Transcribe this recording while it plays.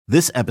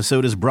This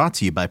episode is brought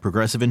to you by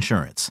Progressive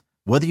Insurance.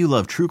 Whether you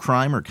love true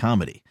crime or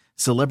comedy,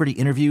 celebrity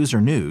interviews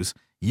or news,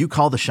 you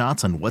call the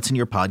shots on what's in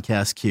your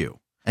podcast queue.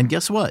 And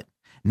guess what?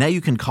 Now you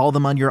can call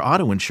them on your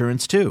auto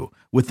insurance too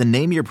with the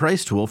Name Your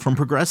Price tool from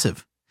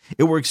Progressive.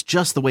 It works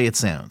just the way it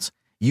sounds.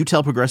 You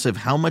tell Progressive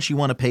how much you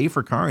want to pay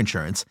for car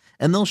insurance,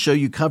 and they'll show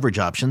you coverage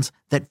options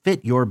that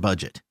fit your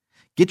budget.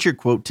 Get your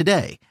quote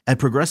today at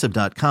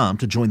Progressive.com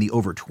to join the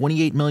over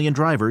 28 million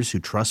drivers who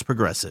trust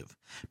Progressive.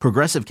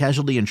 Progressive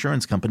Casualty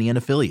Insurance Company and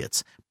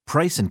Affiliates.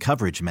 Price and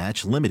coverage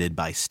match limited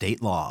by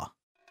state law.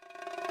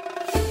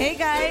 Hey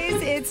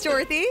guys, it's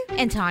Dorothy.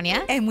 And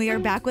Tanya. And we are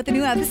back with a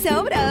new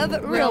episode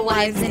of Real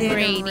Wives in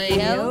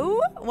Radio.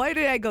 Why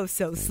did I go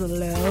so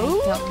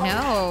slow? Don't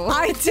know.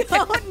 I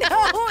don't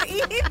know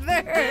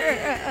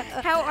either.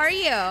 How are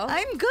you?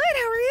 I'm good.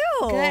 How are you?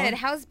 Good.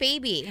 How's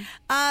baby?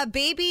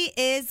 Baby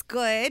is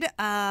good.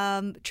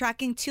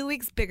 Tracking 2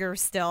 weeks bigger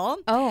still.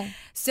 Oh.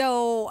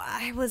 So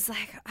I was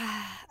like,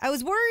 I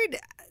was worried.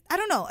 I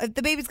don't know if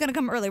the baby's going to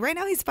come early. Right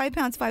now he's 5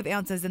 pounds, 5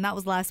 ounces, and that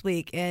was last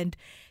week. And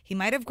he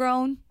might have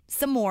grown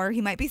some more.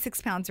 He might be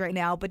 6 pounds right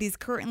now, but he's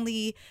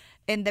currently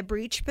in the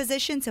breech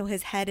position. So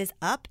his head is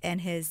up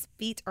and his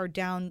feet are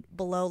down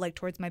below, like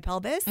towards my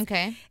pelvis.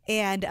 Okay.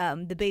 And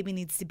the baby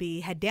needs to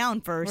be head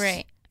down first.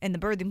 Right. In the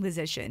birthing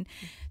position.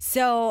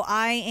 So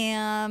I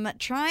am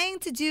trying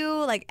to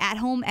do like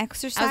at-home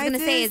exercises. I was going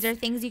to say, is there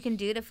things you can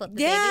do to flip the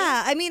baby?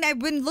 Yeah. I mean, I've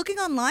been looking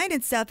online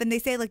and stuff, and they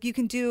say like you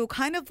can do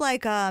kind of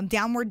like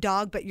downward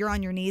dog, but you're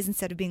on your knees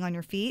instead of being on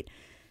your feet.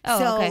 Oh,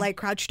 so okay. like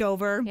crouched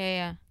over.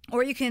 Yeah.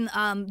 Or you can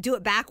do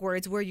it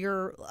backwards where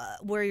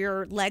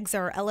your legs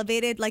are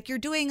elevated, like you're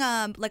doing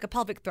like a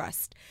pelvic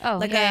thrust. Oh,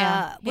 like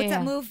yeah. What's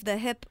that move? The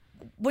hip.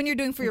 When you're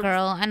doing for your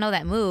girl, I know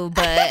that move,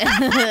 but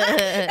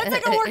that's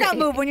like a workout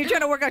move when you're trying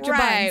to work out your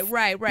buns.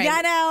 Right.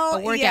 Yeah, no,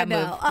 a workout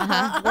move.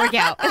 Uh-huh.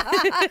 Workout.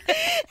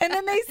 And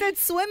then they said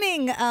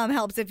swimming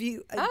helps if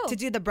you to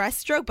do the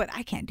breaststroke, but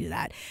I can't do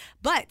that.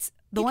 But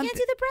you can't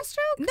do the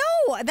breaststroke?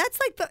 No, that's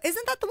like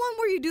isn't that the one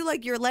where you do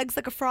like your legs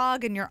like a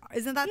frog and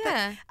isn't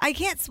that I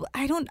can't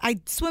I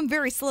swim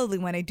very slowly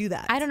when I do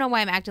that. I don't know why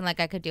I'm acting like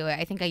I could do it.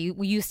 I think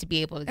we used to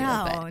be able to do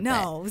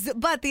it.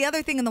 But the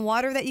other thing in the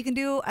water that you can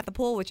do at the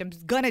pool, which I'm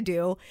gonna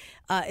do,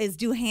 is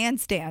do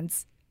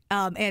handstands.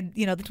 And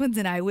the twins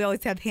and I, we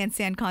always have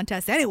handstand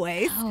contests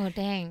anyways. Oh,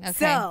 dang. Okay.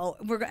 So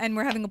we're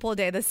having a pool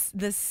day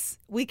this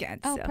weekend.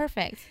 Oh, so.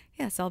 Perfect.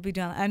 Yes, I'll be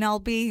doing, and I'll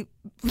be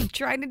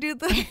trying to do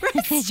the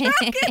breaststroke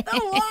in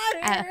the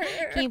water.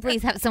 Can you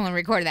please have someone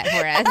record that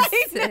for us?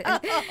 I know.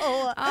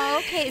 Oh,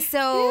 okay,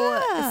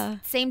 so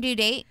same due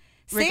date,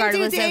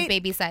 regardless of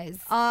baby size.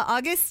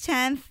 August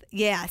 10th.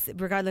 Yes,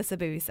 regardless of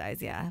baby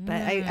size. Yeah, but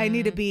I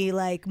need to be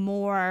like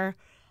more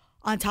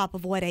on top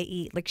of what I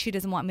eat. Like she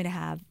doesn't want me to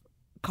have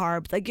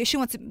carbs. Like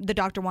the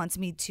doctor wants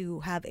me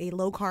to have a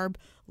low carb,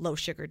 low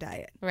sugar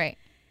diet. Right.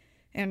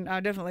 And I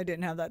definitely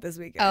didn't have that this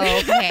weekend.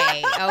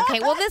 Okay.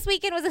 Well, this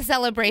weekend was a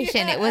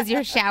celebration. Yeah. It was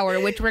your shower,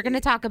 which we're going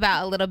to talk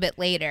about a little bit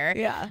later.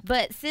 Yeah.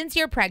 But since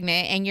you're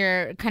pregnant and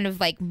you're kind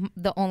of like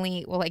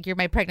you're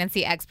my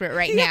pregnancy expert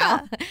right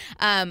now.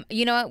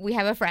 You know what? We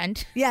have a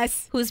friend.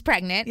 Yes. Who's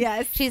pregnant.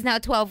 Yes. She's now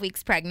 12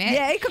 weeks pregnant.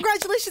 Yay.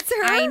 Congratulations to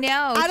her. I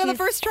know. Out of the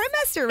first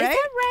trimester, right? Is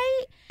that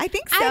right? I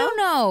think so. I don't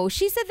know.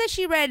 She said that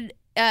she read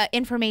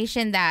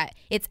information that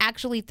it's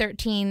actually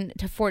 13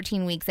 to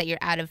 14 weeks that you're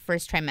out of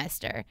first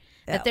trimester.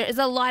 That there is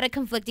a lot of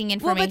conflicting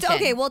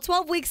information. Well,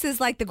 12 weeks is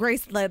like the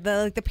grace,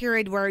 the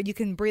period where you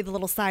can breathe a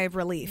little sigh of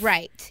relief.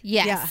 Right.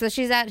 Yes. Yeah. So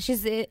she's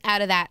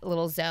out of that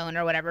little zone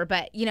or whatever.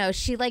 But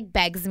she like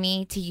begs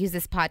me to use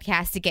this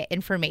podcast to get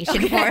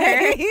information for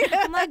her.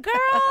 I'm like,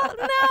 girl,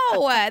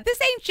 no, this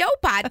ain't your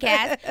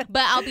podcast.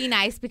 But I'll be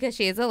nice because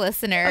she is a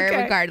listener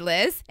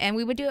regardless, and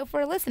we would do it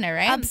for a listener,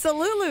 right?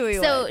 Absolutely.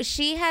 So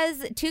she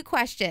has 2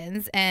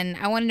 questions, and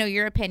I want to know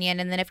your opinion.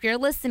 And then if you're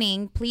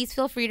listening, please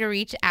feel free to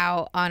reach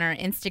out on our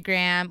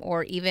Instagram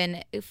or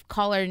even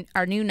call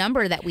our new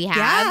number that we have.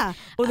 Yeah.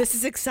 Well, this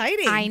is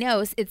exciting. I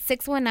know. It's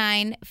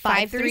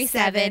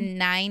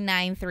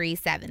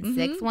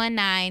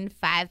 619-537-9937.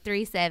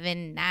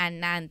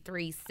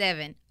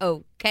 619-537-9937.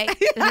 Okay.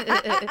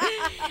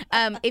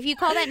 If you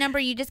call that number,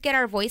 you just get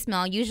our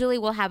voicemail. Usually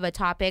we'll have a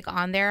topic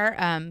on there.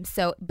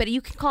 But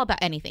you can call about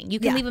anything. You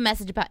can leave a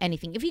message about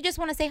anything. If you just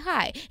want to say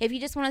hi, if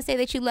you just want to say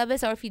that you love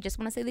us, or if you just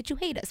want to say that you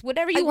hate us,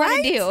 whatever you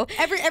want to do.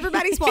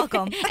 Everybody's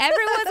welcome.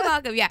 Everyone's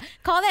welcome. Yeah.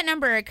 Call that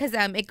number because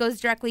it goes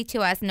directly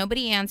to us.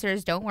 Nobody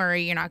answers. Don't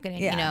worry. You're not going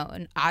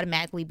to,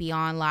 automatically be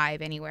on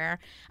live anywhere.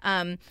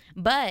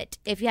 But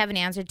if you have an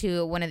answer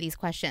to one of these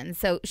questions.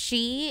 So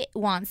she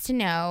wants to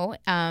know,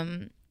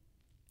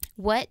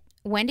 when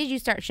did you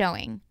start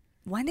showing?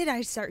 When did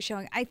I start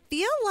showing? I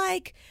feel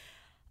like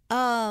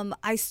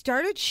I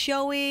started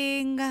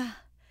showing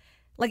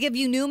Like if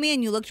you knew me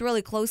and you looked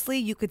really closely,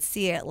 you could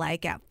see it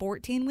like at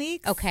 14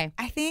 weeks. Okay.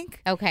 I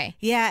think. Okay.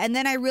 Yeah. And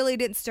then I really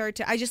didn't start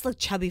to, I just looked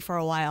chubby for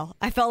a while.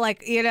 I felt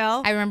like, you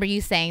know. I remember you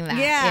saying that.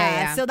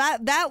 Yeah. So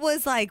that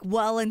was like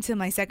well into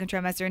my second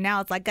trimester.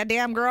 Now it's like,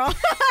 goddamn girl.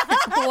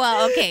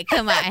 Well, okay.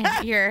 Come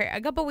on. You're a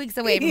couple weeks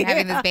away from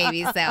having this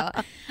baby. So,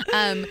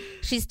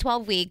 She's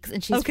 12 weeks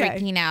and she's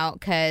freaking out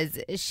because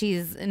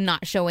she's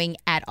not showing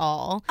at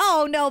all.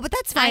 Oh no, but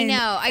that's fine. I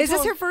know. Is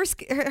this her first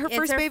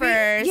baby?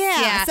 First,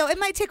 yeah. So it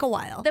might take a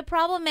while. The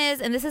problem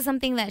is, and this is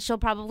something that she'll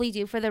probably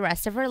do for the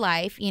rest of her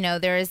life. You know,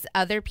 there's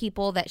other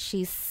people that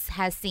she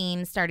has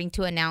seen starting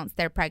to announce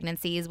their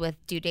pregnancies with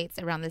due dates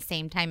around the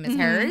same time as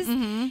hers,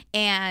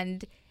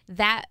 and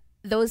that.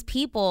 Those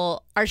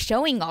people are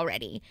showing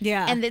already.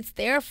 Yeah. And it's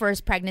their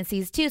first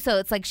pregnancies too. So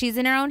it's like she's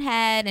in her own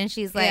head and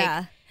she's like,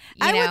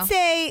 I would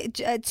say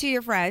to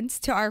your friends,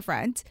 to our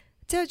friends,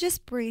 to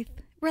just breathe,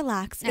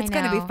 relax. It's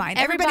going to be fine.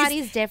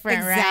 Everybody's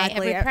different, right?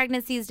 Every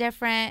pregnancy is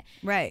different.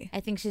 Right. I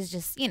think she's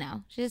just, she's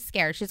just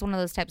scared. She's one of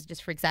those types that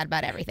just freaks out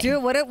about everything.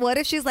 Dude, what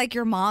if she's like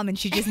your mom and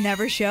she just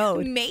never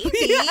showed? Maybe.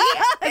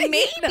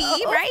 Maybe,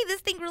 right? This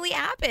thing really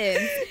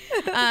happened.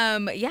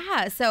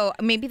 So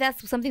maybe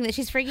that's something that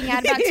she's freaking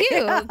out about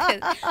too.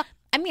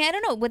 I mean, I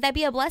don't know. Would that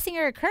be a blessing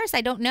or a curse? I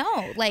don't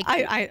know. Like,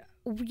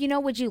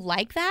 would you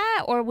like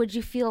that or would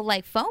you feel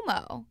like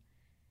FOMO?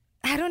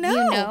 I don't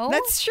know.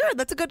 That's true.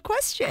 That's a good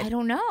question. I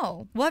don't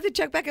know. We'll have to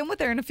check back in with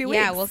her in a few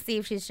weeks. Yeah, we'll see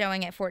if she's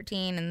showing at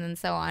 14 and then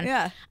so on.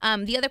 Yeah.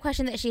 The other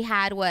question that she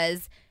had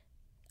was,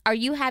 are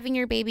you having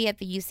your baby at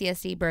the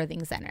UCSD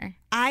Birthing Center?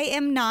 I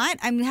am not.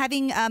 I'm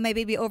having my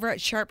baby over at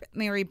Sharp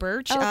Mary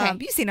Birch. Oh, okay.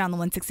 You've seen it on the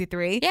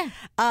 163. Yeah.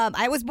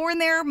 I was born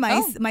there.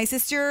 My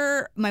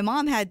sister, my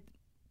mom had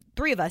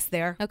 3 of us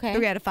there. Okay.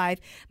 3 out of 5.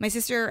 My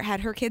sister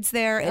had her kids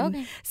there.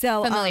 And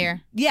so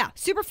familiar. Yeah,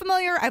 super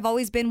familiar. I've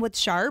always been with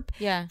Sharp.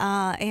 Yeah.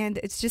 And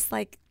it's just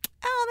like,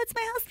 oh, that's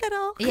my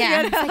hospital.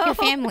 Yeah, it's like your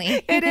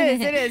family. It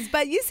is.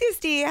 But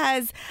UCSD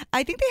has,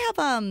 I think they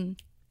have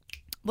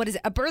what is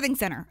it? A birthing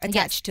center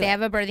attached to it. They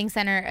have a birthing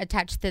center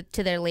attached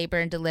to their labor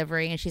and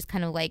delivery, and she's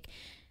kind of like,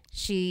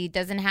 she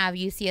doesn't have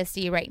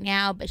UCSD right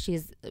now, but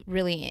she's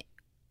really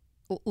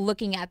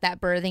looking at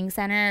that birthing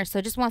center,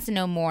 so just wants to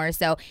know more.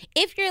 So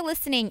if you're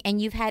listening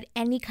and you've had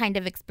any kind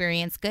of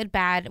experience, good,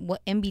 bad,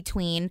 in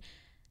between,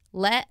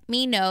 let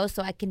me know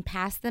so I can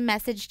pass the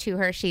message to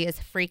her. She is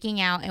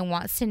freaking out and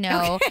wants to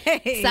know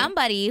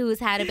somebody who's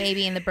had a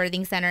baby in the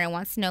birthing center and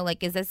wants to know,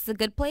 like, is this a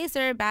good place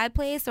or a bad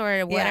place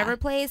or whatever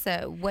place?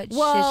 What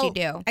should she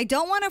do? I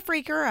don't want to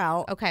freak her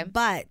out. Okay.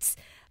 But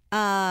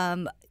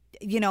our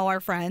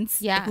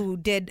friends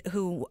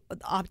who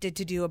opted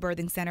to do a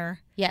birthing center.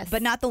 Yes.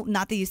 But not the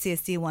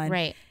UCSD one.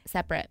 Right.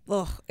 Separate.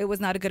 Ugh, it was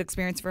not a good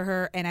experience for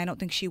her, and I don't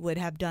think she would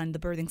have done the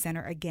birthing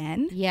center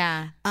again.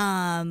 Yeah.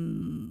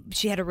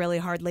 She had a really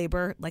hard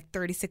labor, like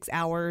 36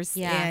 hours.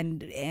 Yeah.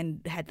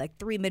 And had like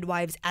 3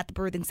 midwives at the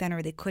birthing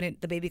center. The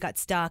baby got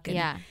stuck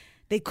and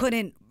they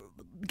couldn't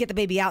get the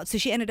baby out. So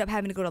she ended up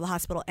having to go to the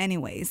hospital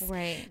anyways.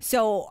 Right.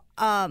 So,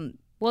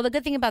 well, the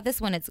good thing about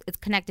this one, it's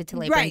connected to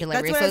labor and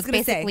delivery, so it's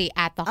basically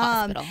at the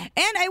hospital.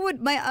 And I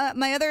would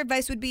my other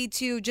advice would be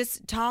to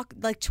just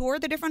tour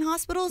the different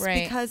hospitals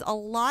because a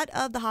lot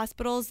of the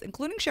hospitals,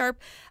 including Sharp,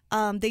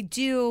 they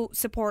do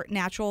support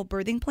natural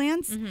birthing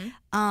plans.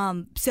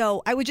 Mm-hmm.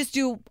 So I would just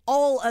do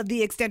all of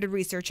the extended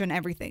research on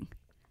everything,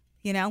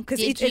 because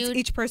it's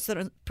each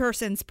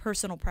person's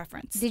personal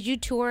preference. Did you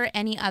tour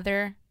any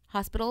other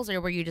hospitals, or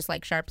were you just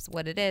like, Sharp's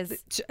what it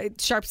is?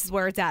 Sharp's is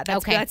where it's at.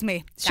 That's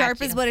me. Sharp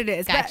is what it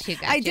is. Got you.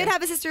 I did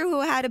have a sister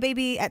who had a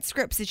baby at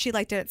Scripps, and she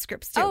liked it at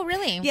Scripps too. Oh,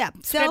 really? Yeah.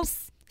 So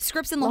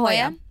Scripps in La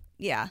Jolla.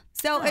 Yeah.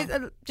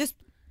 So just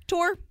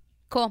tour.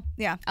 Cool.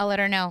 Yeah. I'll let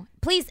her know.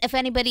 Please, if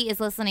anybody is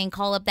listening,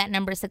 call up that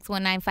number,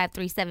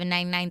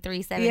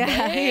 619-537-9937.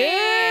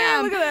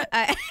 Yeah. Look at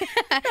that.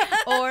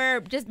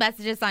 Or just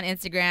message us on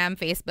Instagram,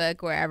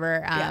 Facebook,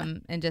 wherever,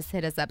 and just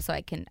hit us up so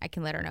I can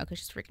let her know, because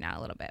she's freaking out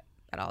a little bit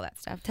at all that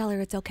stuff. Tell her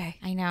it's okay.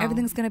 I know.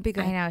 Everything's going to be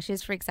good. I know. She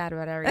just freaks out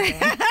about everything.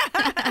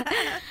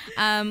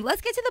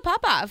 Let's get to the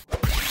pop-off.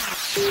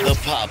 The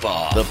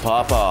pop-off. The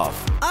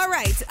pop-off. All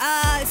right.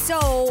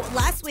 So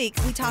last week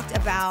we talked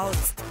about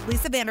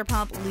Lisa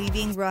Vanderpump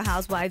leaving Real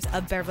Housewives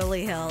of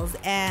Beverly Hills.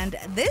 And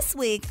this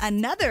week,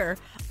 another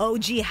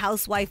OG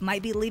housewife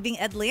might be leaving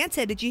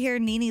Atlanta. Did you hear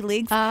NeNe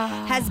Leakes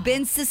has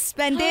been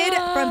suspended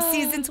from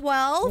season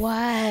 12?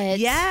 What?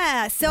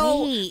 Yeah.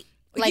 So... Wait.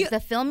 Like the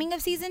filming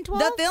of season 12?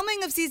 The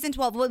filming of season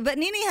 12. But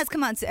NeNe has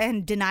come out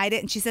and denied it,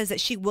 and she says that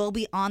she will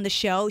be on the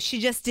show. She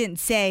just didn't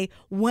say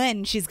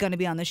when she's going to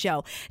be on the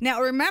show.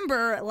 Now,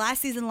 remember,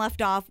 last season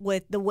left off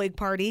with the wig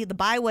party, the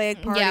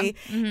bi-wig party,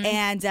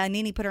 and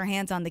NeNe put her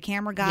hands on the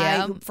camera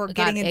guy for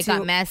getting into... It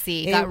got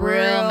messy. It got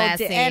real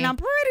messy. And I'm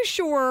pretty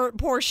sure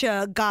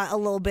Portia got a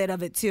little bit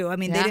of it, too. I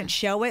mean, they didn't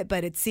show it,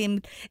 but it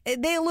seemed...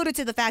 They alluded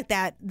to the fact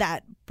that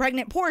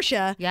pregnant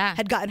Portia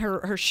had gotten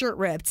her shirt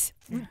ripped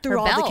through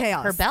all the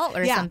chaos. Her belt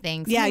or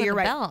something. Yeah, you're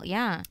right. Belt.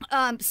 Yeah.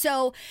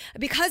 So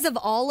because of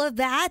all of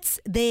that,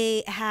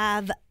 they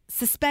have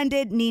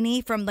suspended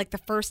NeNe from like the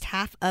first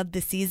half of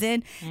the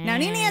season. Now,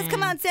 NeNe has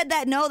come out and said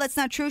that, no, that's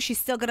not true. She's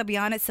still going to be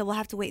on it. So we'll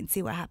have to wait and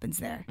see what happens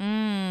there.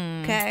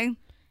 Okay.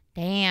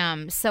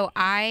 Damn. So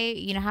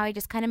you know how I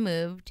just kind of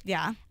moved?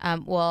 Yeah.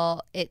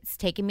 Well, it's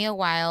taken me a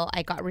while.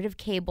 I got rid of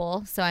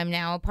cable, so I'm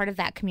now a part of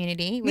that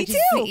community. Me Which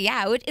too.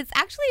 It's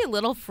actually a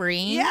little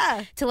freeing.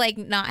 Yeah. To like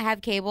not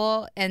have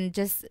cable and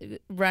just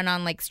run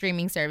on like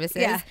streaming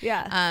services.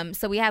 Yeah.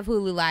 So we have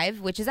Hulu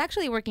Live, which is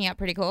actually working out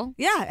pretty cool.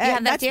 Yeah. You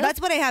have that too?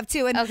 That's what I have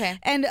too. And, Okay.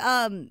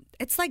 And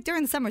it's like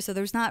during the summer, so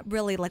there's not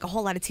really like a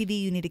whole lot of TV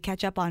you need to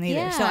catch up on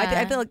either. So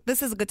I feel like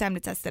this is a good time to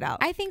test it out.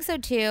 I think so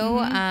too.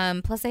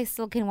 Plus, I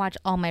still can watch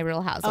all my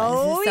Real Housewives.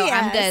 Oh, so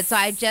yes. I'm good. So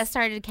I just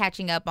started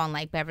catching up on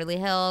like Beverly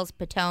Hills,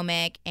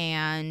 Potomac,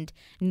 and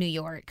New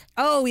York.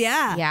 Oh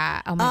yeah.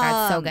 Yeah. Oh my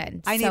God, so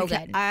good.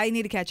 I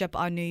need to catch up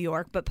on New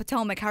York, but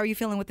Potomac. How are you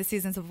feeling with the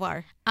season so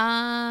far?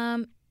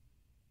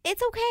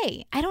 It's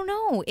okay. I don't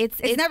know. It's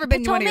never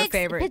been one of your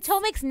favorites.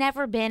 Potomac's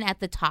never been at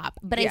the top,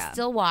 but I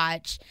still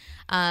watch.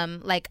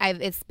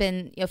 It's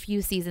been a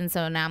few seasons,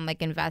 so now I'm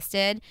like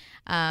invested.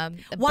 Why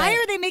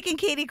are they making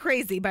Katie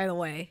crazy? By the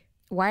way.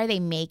 Why are they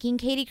making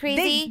Katie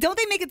crazy? Don't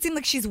they make it seem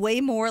like she's way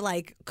more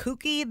like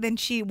kooky than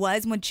she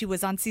was when she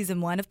was on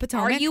season 1 of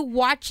Potomac? Are you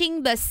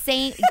watching the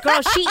same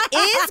girl? She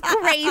is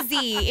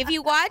crazy. If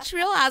you watch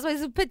Real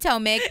Housewives of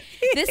Potomac,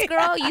 this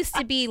girl used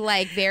to be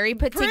like very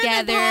put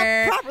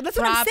together, proper. That's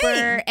what I'm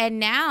saying. And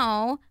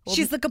now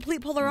she's the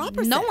complete polar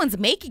opposite. No one's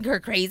making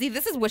her crazy.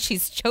 This is what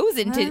she's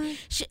chosen to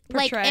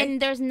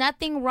and there's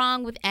nothing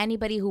wrong with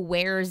anybody who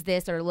wears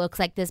this or looks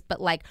like this,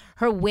 but like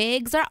her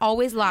wigs are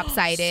always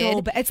lopsided.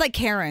 So bad. It's like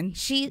Karen.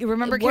 You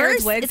remember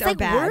Karen's wigs it's are like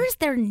bad. Worse,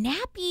 they're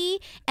nappy,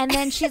 and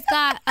then she's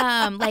got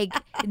like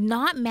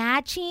not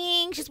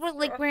matching. She's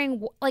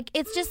wearing like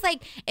it's just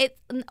like it.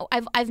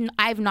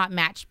 I've not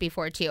matched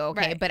before too.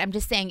 Okay, right. But I'm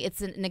just saying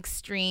it's an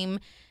extreme.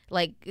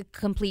 Like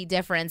complete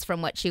difference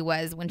from what she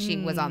was when she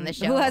was on the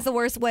show. Who has the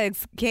worst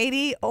wigs,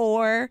 Katie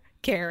or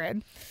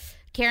Karen?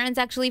 Karen's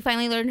actually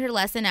finally learned her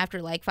lesson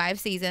after like 5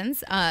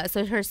 seasons.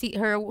 So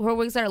her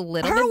wigs are a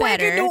little her bit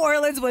better. Her wig in New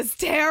Orleans was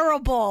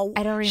terrible.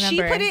 I don't remember.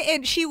 She put it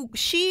in.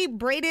 She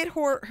braided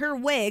her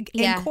wig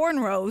in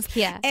cornrows.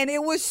 Yeah, and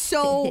it was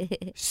so.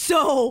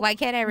 Why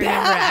can't I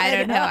remember? Bad. I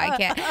don't know. I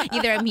can't.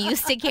 Either I'm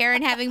used to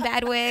Karen having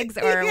bad wigs,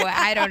 or what,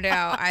 I don't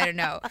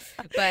know.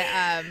 But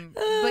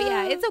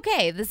yeah, it's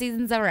okay. The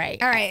season's all right.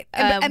 All right.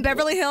 And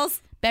Beverly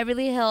Hills.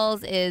 Beverly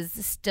Hills is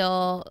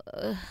still...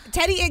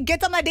 Teddy, it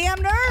gets on my damn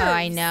nerves. Oh,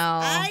 I know.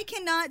 I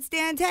cannot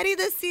stand Teddy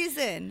this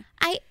season.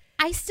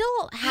 I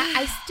still,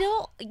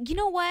 you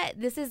know what?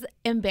 This is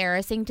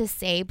embarrassing to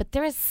say, but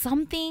there is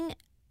something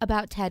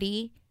about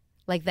Teddy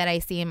like that I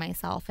see in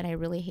myself, and I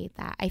really hate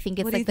that. I think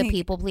it's like the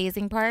people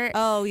pleasing part.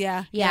 Oh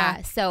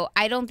yeah. So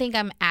I don't think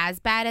I'm as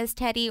bad as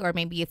Teddy, or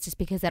maybe it's just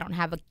because I don't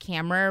have a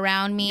camera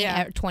around me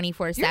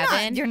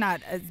 24/7. You're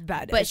not as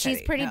bad. But as she's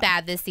Teddy, pretty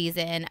bad this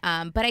season.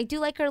 But I do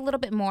like her a little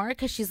bit more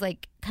because she's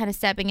like kind of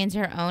stepping into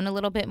her own a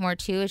little bit more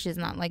too. She's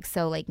not like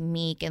so like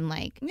meek and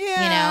like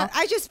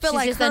I just feel she's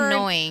like just her,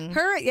 annoying.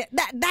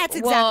 That's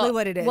exactly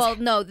what it is. Well,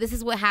 no, this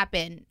is what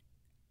happened.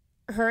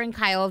 Her and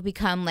Kyle have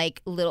become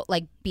like little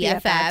like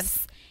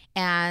BFFs.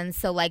 And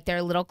so like they're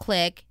a little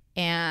clique,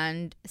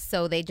 and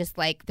so they just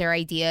like their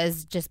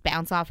ideas just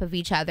bounce off of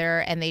each other,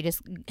 and they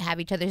just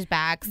have each other's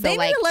backs. So they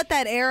like need to let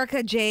that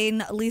Erica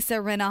Jane, Lisa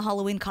Rinna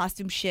Halloween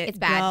costume shit it's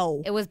bad.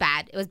 go. It was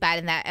bad. It was bad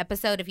in that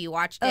episode. If you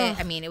watched it,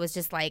 I mean, it was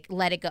just like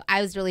let it go.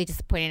 I was really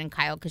disappointed in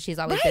Kyle because she's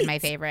always been my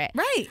favorite.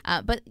 Right.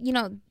 But you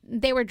know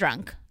they were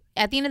drunk.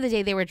 At the end of the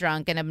day, they were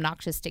drunk and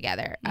obnoxious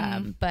together.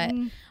 But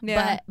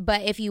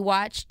if you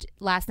watched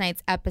last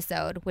night's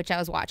episode, which I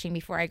was watching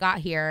before I got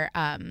here,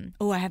 I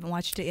haven't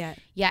watched it yet.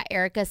 Yeah,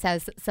 Erica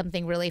says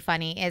something really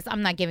funny.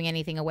 I'm not giving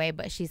anything away,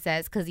 but she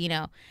says because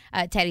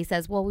Teddy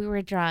says, "Well, we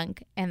were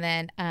drunk," and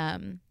then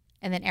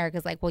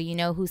Erica's like, "Well, you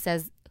know who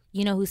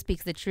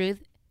speaks the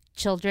truth?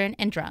 Children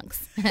and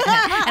drunks." And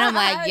I'm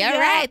like, "You're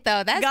right,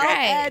 though. That's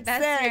right.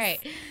 That's right."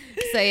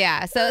 So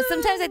yeah. So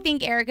sometimes I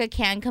think Erica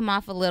can come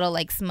off a little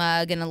like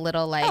smug and a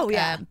little like,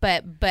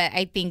 but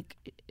I think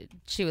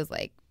she was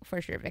like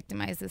for sure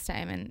victimized this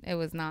time, and it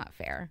was not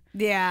fair.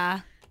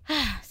 Yeah.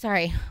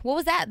 Sorry. What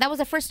was that? That was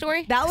the first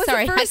story? That was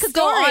Sorry. the first I could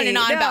story. go on and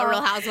on about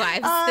Real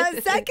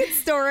Housewives. Second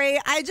story.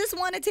 I just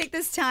want to take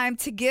this time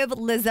to give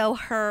Lizzo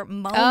her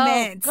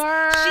moment. Oh,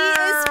 girl. She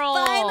is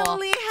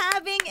finally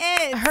having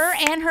it. Her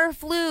and her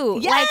flu.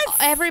 Yes. Like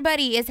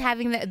everybody is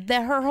having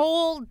her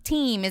whole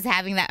team is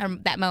having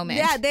that moment.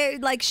 Yeah, they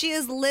like she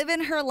is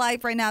living her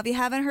life right now. If you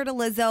haven't heard of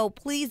Lizzo,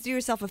 please do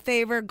yourself a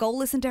favor. Go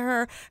listen to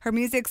her. Her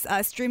music's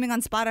streaming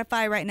on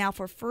Spotify right now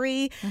for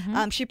free.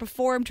 She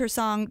performed her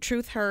song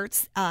 "Truth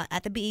Hurts"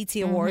 at the BET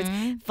Awards.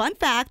 Fun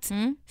fact: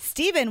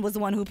 Steven was the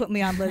one who put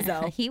me on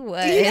Lizzo. He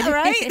would. Yeah,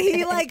 right?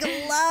 He like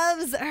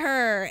loves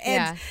her,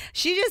 and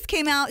she just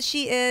came out.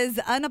 She is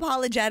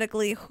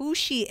unapologetically who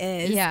she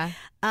is. Yeah.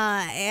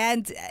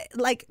 And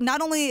like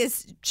not only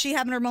is she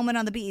having her moment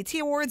on the BET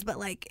Awards, but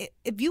like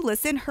if you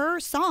listen, her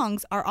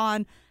songs are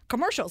on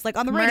commercials, like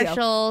on the radio.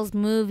 Commercials,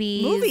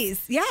 movies,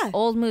 yeah.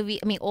 Older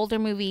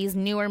movies,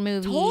 newer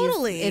movies.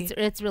 Totally.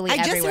 It's really I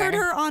everywhere. just heard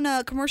her on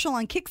a commercial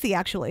on Kixie,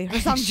 actually. Her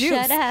song Juice.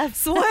 Shut up.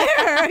 Swear.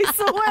 I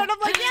swear. And I'm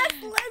like, yes,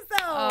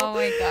 Lizzo. Oh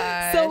my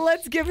gosh. So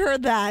let's give her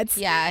that.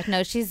 Yeah,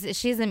 no,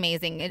 she's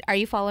amazing. Are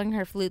you following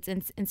her Flute's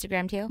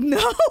Instagram too? No,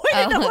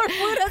 I didn't know her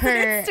flute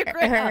has an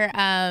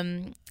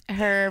Instagram.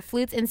 Her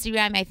Flute's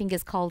Instagram, I think,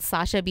 is called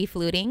Sasha Be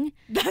Fluting.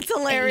 That's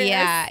hilarious.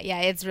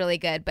 Yeah, it's really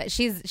good. But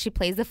she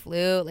plays the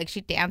flute, like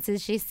she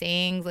dances, she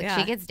sings, like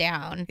she gets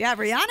down. Yeah,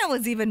 Rihanna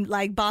was even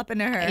like bopping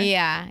to her.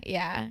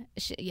 Yeah.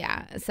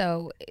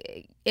 So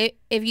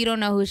if you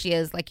don't know who she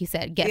is, like you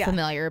said, get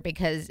familiar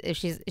because if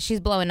she's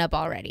blowing up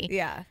already.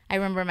 Yeah. I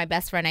remember my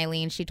best friend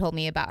Eileen. She told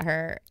me about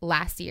her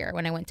last year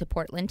when I went to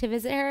Portland to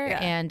visit her,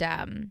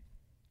 and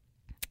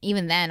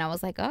even then, I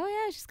was like, oh,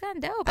 yeah, she's kind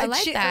of dope. I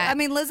like that. I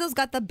mean, Lizzo's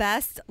got the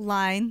best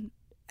line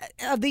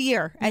of the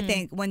year, I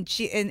think, when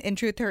she, in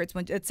Truth Hurts,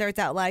 when it starts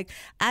out like,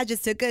 I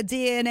just took a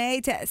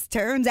DNA test.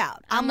 Turns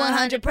out I'm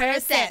 100%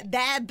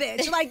 that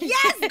bitch. Like,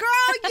 yes, girl,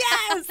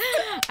 yes.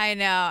 I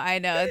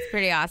know. It's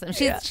pretty awesome.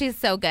 She's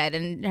so good,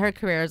 and her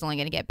career is only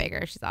going to get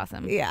bigger. She's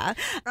awesome. Yeah.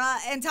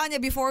 And Tanya,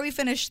 before we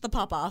finish the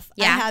pop-off,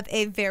 I have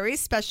a very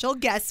special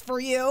guest for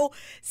you.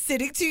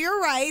 Sitting to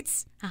your right.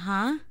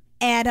 Uh-huh.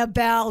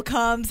 Annabelle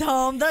comes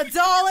home. The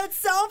doll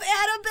itself,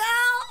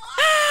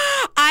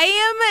 Annabelle.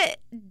 I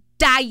am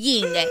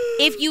dying.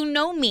 If you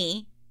know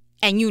me,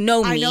 and you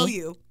know me. I know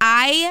you.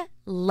 I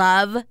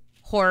love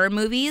horror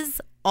movies,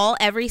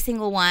 every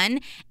single one.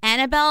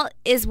 Annabelle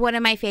is one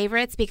of my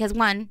favorites because,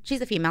 one,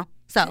 she's a female.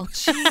 So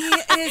she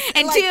is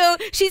and two,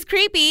 she's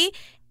creepy.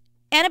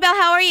 Annabelle,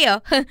 how are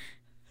you?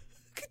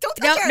 Don't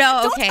touch her.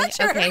 No, Don't touch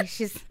her. Okay.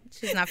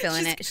 She's not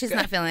feeling it. She's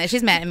not feeling it.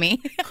 She's mad at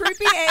me.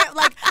 Creepy.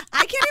 Like,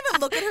 I can't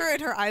even look at her in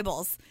her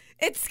eyeballs.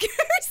 It scares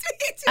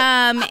me too.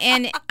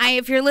 And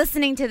if you're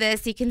listening to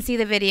this, you can see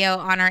the video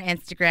on our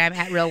Instagram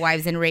at Real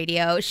Wives in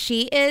Radio.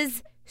 She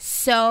is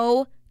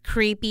so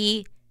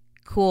creepy,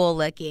 cool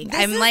looking.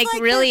 I'm like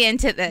really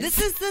into this.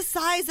 This is the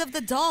size of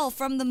the doll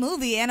from the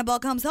movie Annabelle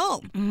Comes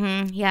Home.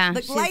 Mm-hmm, yeah.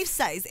 Like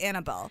life-size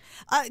Annabelle.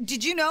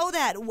 Did you know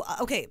that?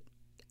 Okay.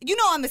 You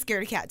know I'm a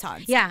scaredy cat,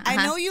 Tons. Yeah.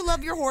 I know you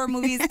love your horror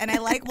movies, and I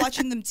like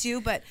watching them too,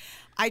 but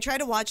I try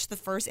to watch the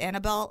first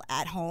Annabelle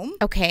at home.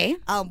 Okay.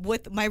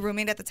 With my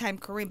roommate at the time,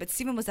 Kareem, but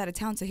Steven was out of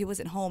town, so he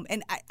wasn't home.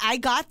 And I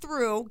got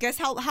through, guess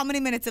how many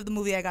minutes of the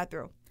movie I got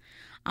through?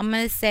 I'm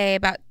going to say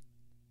about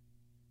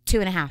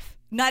 2.5.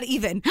 Not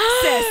even.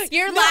 Sis.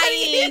 You're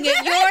lying. You're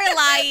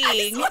lying.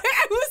 I swear,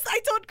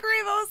 I told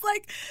Kareem, I was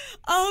like,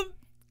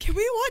 can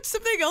we watch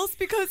something else?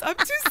 Because I'm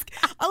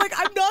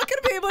not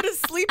going to be able to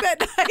sleep at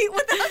night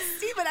without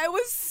Steven. I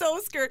was so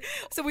scared.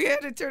 So we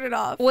had to turn it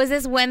off. Was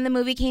this when the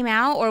movie came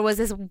out, or was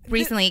this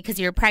recently because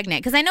you're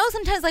pregnant? Because I know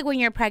sometimes, like, when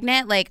you're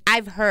pregnant, like,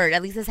 I've heard,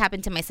 at least this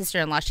happened to my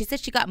sister-in-law. She said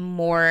she got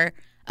more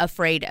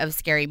afraid of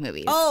scary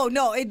movies. Oh,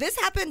 no. This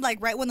happened,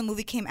 like, right when the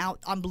movie came out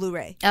on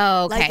Blu-ray.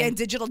 Oh, okay. Like, in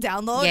digital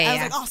download. Yeah, I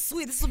was like, oh,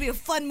 sweet. This will be a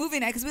fun movie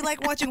night because we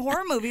like watching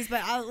horror movies,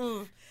 but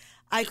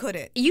I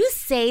couldn't. You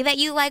say that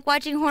you like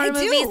watching horror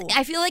movies. Do.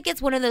 I feel like it's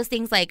one of those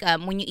things like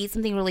when you eat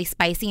something really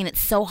spicy and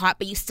it's so hot,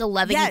 but you still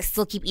love it and you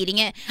still keep eating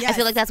it. Yes. I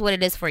feel like that's what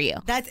it is for you.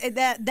 That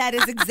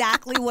is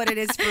exactly what it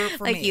is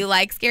for like me. Like you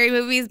like scary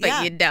movies,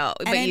 but you don't.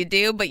 But you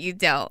do, but you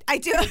don't. I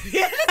do. That's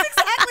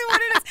exactly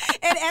what it is.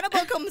 And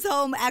Annabelle Comes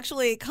Home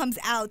actually comes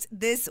out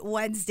this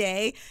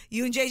Wednesday.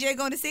 You and JJ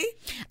going to see?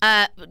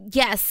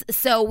 Yes.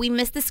 So we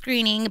missed the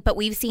screening, but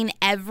we've seen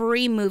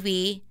every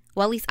movie.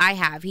 Well, at least I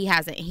have. He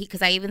hasn't.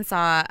 Because I even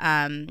saw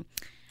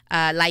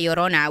La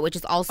Llorona, which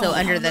is also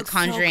under the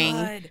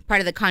Conjuring, part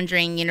of the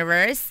Conjuring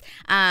universe.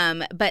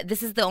 But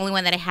this is the only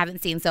one that I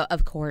haven't seen, so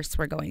of course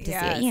we're going to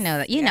see it. You know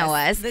that. You know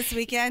us. This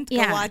weekend, go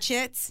watch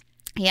it.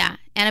 Yeah,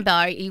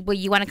 Annabelle,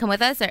 you want to come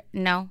with us or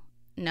no?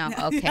 No,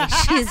 okay.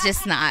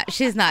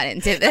 She's not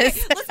into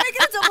this. Okay, let's make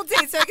it a double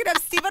date so I can have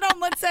Steven on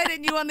one side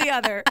and you on the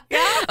other.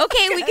 Yeah?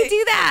 Okay, we could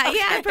do that.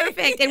 Yeah,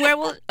 perfect. And where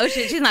will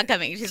she's not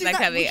coming. She's not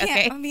coming.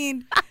 Okay. I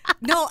mean,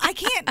 no, I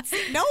can't.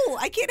 No,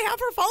 I can't have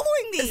her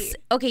following me.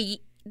 Okay,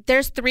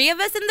 there's 3 of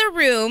us in the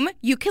room.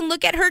 You can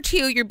look at her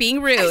too. You're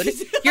being rude.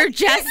 You're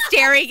just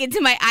staring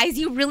into my eyes.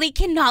 You really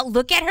cannot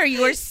look at her.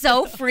 You are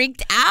so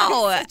freaked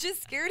out. I'm such a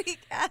scaredy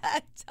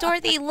cat.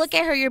 Dorothy, look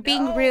at her. You're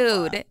being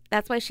rude.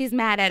 That's why she's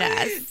mad at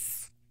us.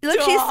 Look,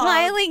 she's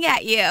smiling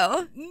at you.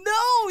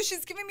 No,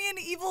 she's giving me an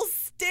evil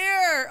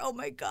stare. Oh,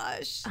 my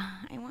gosh.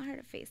 I want her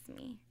to face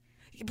me.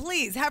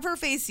 Please, have her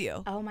face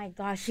you. Oh, my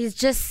gosh. She's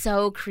just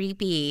so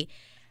creepy.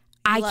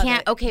 I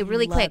can't. Okay,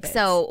 really quick.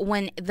 So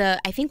when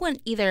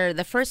either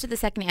the first or the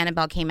second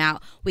Annabelle came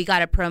out, we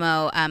got a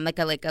promo,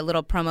 like a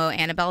little promo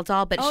Annabelle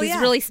doll, but she's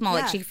really small.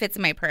 Like she fits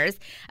in my purse.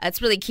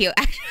 It's really cute.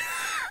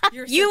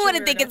 You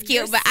wouldn't think it's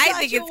cute, but I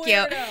think it's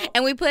cute.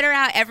 And we put her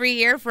out every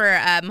year for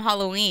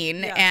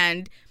Halloween,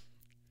 and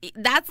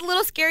that's a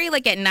little scary,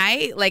 like at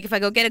night. Like if I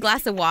go get a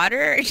glass of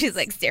water, she's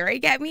like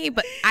staring at me.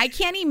 But I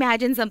can't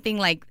imagine something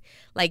like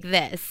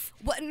this.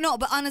 But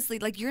honestly,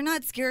 like you're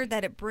not scared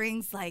that it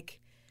brings like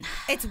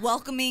it's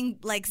welcoming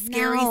like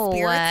scary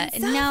spirits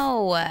and stuff?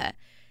 No.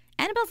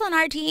 Annabelle's on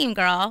our team,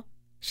 girl.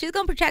 She's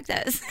gonna protect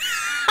us.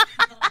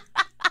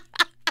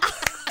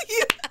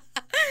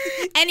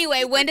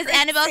 Anyway, when does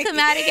Annabelle come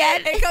out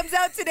again? It comes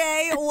out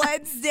today,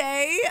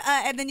 Wednesday,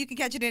 and then you can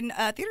catch it in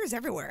theaters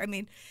everywhere. I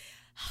mean,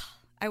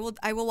 I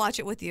will watch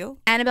it with you.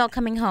 Annabelle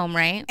coming home,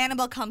 right?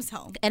 Annabelle comes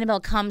home. Annabelle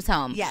comes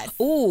home. Yes.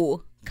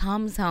 Ooh,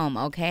 comes home.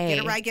 Okay.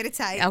 Get it right, get it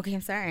tight. Okay, I'm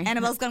sorry.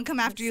 Annabelle's gonna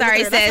come after you. Sorry,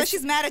 with her. That's why sis.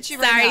 she's mad at you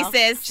right Sorry, now.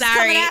 sis. She's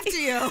Sorry. coming after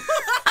you.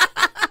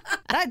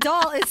 That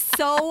doll is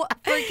so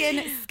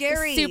freaking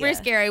scary. Super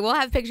scary. We'll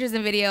have pictures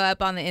and video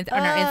up on our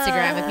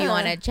Instagram if you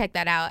want to check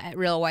that out at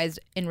Real Wise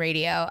in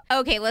Radio.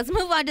 Okay, let's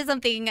move on to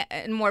something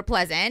more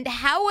pleasant.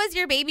 How was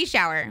your baby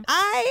shower?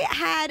 I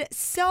had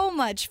so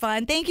much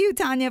fun. Thank you,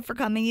 Tanya, for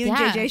coming. You and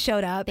JJ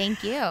showed up.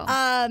 Thank you.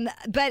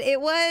 But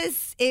it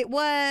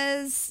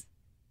was.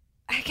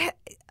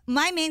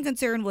 My main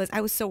concern was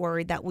I was so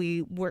worried that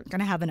we weren't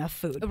going to have enough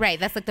food. Right.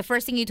 That's like the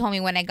first thing you told me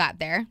when I got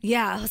there.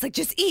 Yeah. I was like,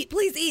 just eat,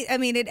 please eat. I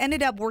mean, it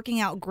ended up working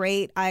out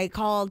great. I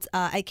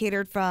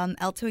catered from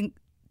I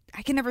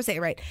can never say it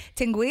right.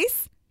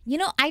 Tinguis. You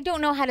know, I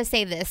don't know how to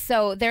say this.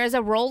 So there's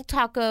a rolled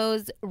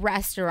tacos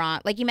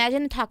restaurant. Like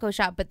imagine a taco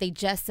shop, but they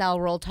just sell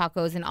rolled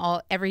tacos in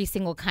every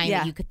single kind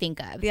that you could think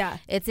of. Yeah.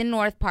 It's in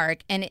North Park.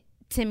 And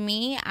to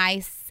me,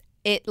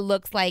 it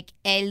looks like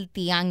El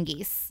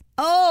Tianguis.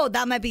 Oh,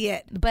 that might be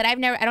it. But I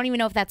don't even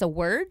know if that's a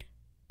word.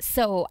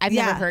 So I've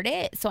never heard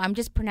it. So I'm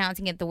just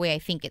pronouncing it the way I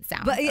think it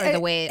sounds. But or the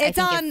way it's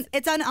on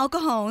El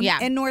Cajon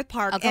in North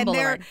Park. El Cajon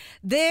Boulevard.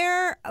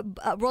 Their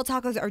rolled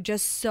tacos are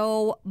just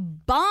so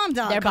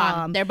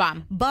bomb.com. They're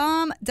bomb.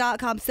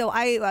 Bomb.com. So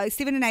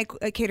Stephen and I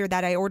catered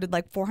that. I ordered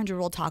like 400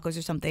 rolled tacos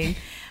or something.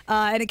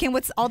 And it came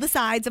with all the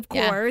sides, of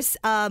course.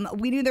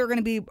 We knew there were going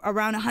to be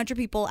around 100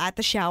 people at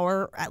the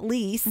shower at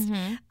least.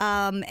 Mm-hmm.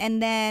 And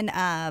then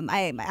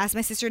I asked my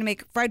sister to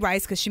make fried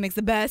rice because she makes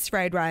the best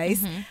fried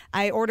rice. Mm-hmm.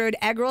 I ordered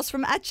egg rolls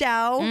from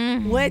Chow,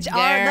 which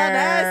are the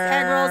best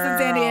egg rolls in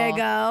San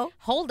Diego.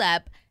 Hold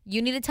up.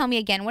 You need to tell me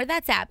again where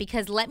that's at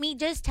because let me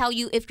just tell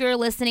you, if you're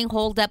listening,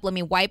 hold up. Let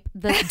me wipe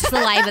the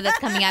saliva that's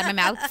coming out of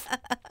my mouth.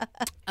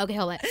 Okay,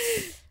 hold on.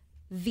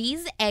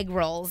 These egg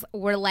rolls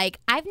were like,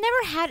 I've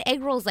never had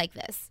egg rolls like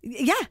this.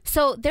 Yeah.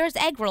 So there's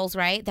egg rolls,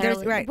 right?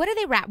 Right. What are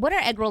they wrapped? What are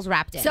egg rolls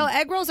wrapped in? So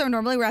egg rolls are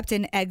normally wrapped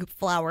in egg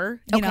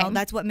flour. You know,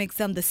 that's what makes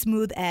them the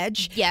smooth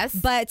edge. Yes.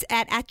 But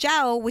at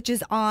Achao, which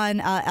is on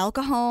El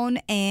Cajon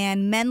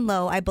and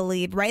Menlo, I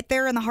believe, right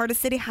there in the heart of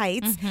City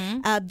Heights,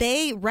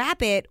 they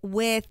wrap it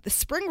with the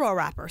spring roll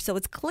wrapper. So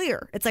it's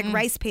clear. It's like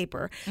rice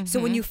paper.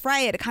 So when you fry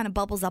it, it kind of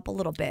bubbles up a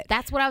little bit.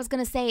 That's what I was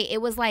going to say.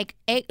 It was like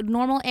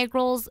normal egg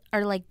rolls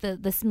are like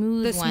the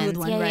smooth smooth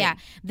one, right. Yeah.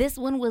 This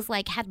one was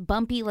like had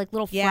bumpy like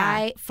little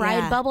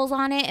fried bubbles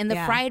on it, and the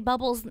fried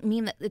bubbles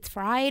mean that it's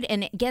fried,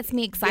 and it gets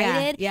me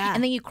excited. Yeah.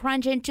 And then you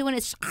crunch into it, and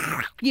it's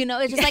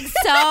it's just like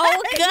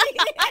so good.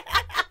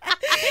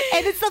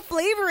 And it's the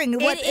flavoring, the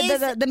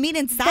meat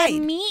inside. The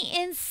meat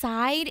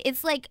inside,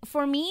 it's like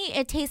for me,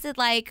 it tasted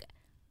like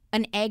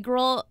an egg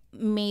roll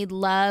made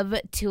love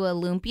to a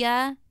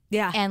lumpia.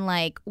 Yeah. And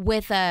like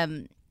with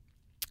a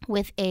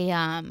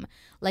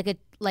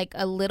like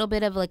a little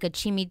bit of like a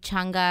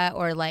chimichanga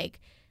or like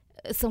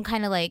some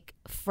kind of like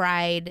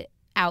fried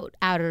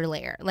outer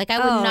layer. Like I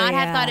would not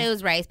have thought it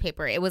was rice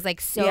paper. It was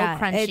like so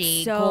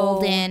crunchy,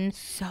 golden.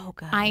 So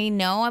good. I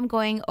know I'm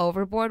going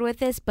overboard with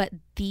this, but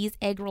these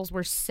egg rolls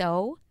were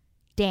so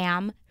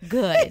damn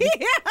good.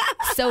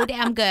 So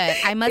damn good.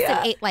 I must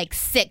have ate like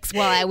 6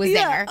 while I was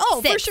there. Oh,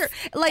 6. for sure.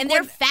 Like, and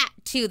they're fat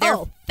too. They're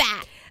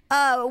fat.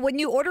 When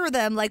you order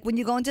them, like when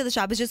you go into the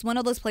shop, it's just one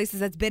of those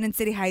places that's been in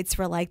City Heights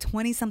for like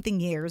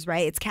 20-something years,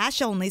 right? It's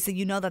cash only, so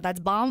you know that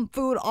that's bomb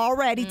food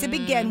already to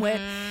begin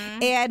with.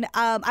 And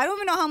I don't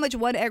even know how much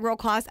one egg roll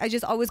costs. I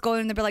just always go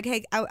in and they'll be like,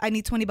 hey, I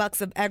need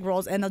 $20 of egg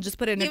rolls, and they'll just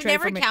put it in a tray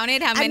for me. You've never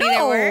counted how many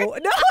there were?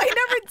 No, I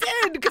never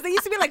did, because they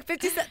used to be like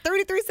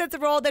 33 cents a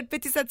roll, then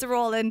 50 cents a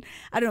roll, and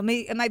I don't know,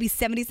 maybe it might be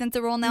 70 cents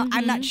a roll now.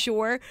 I'm not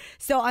sure.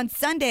 So on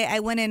Sunday, I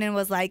went in and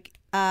was like,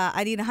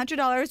 I need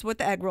 $100 worth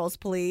of egg rolls,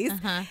 please.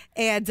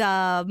 And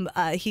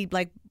he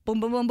like boom,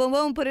 boom, boom, boom,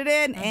 boom, put it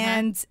in.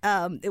 And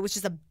it was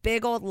just a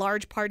big old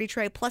large party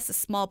tray plus a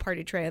small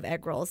party tray of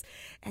egg rolls.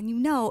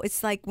 And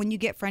it's like when you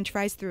get French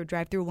fries through a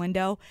drive-through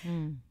window,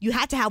 you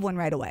had to have one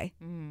right away,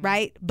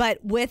 right?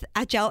 But with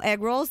Achao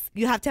egg rolls,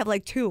 you have to have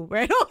like 2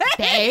 right away.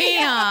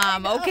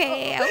 Damn.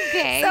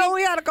 Okay. So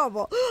we had a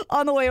couple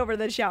on the way over to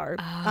the shower.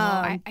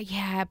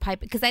 Pipe,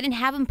 because I didn't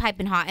have them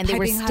piping hot, and they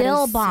were Piping hot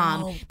still is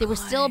bomb. so They were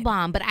still good.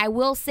 bomb. But I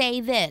will say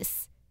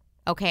this.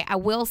 Okay, I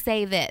will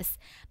say this.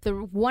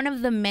 One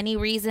of the many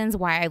reasons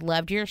why I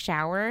loved your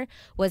shower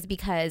was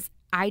because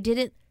I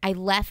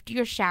left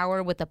your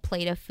shower with a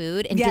plate of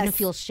food and didn't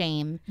feel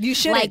shame. You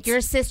shouldn't. Like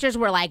your sisters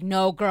were like,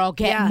 no, girl,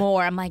 get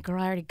more. I'm like,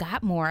 girl, I already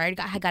got more. I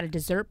got a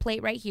dessert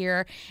plate right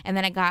here. And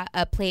then I got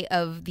a plate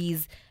of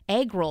these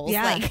egg rolls.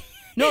 Yeah. Like,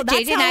 No, that's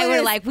JJ and how I it were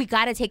is. like, we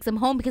got to take some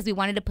home because we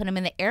wanted to put them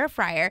in the air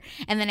fryer.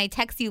 And then I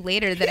text you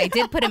later that I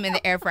did put them in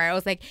the air fryer. I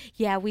was like,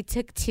 yeah, we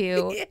took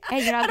 2. Yeah.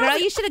 And you're like, girl,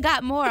 you should have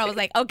got more. I was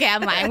like, okay,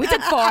 I'm lying. We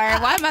took 4.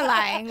 Why am I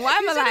lying? Why am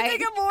I You should have lying?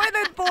 taken more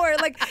than 4.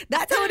 Like,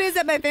 that's how it is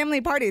at my family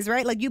parties,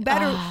 right? Like, you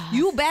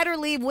better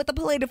leave with a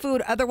plate of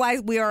food,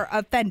 otherwise we are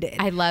offended.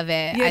 I love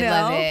it. You I know?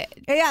 love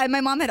it. Yeah, and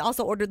my mom had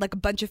also ordered like a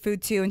bunch of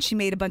food too, and she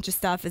made a bunch of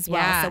stuff as well.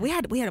 Yeah. So we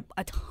had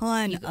a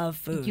ton of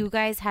food. You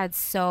guys had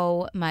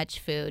so much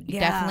food. You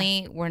Yeah.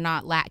 definitely were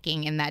not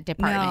lacking in that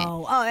department.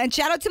 No. Oh, and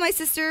shout out to my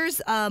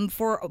sisters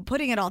for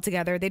putting it all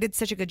together. They did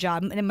such a good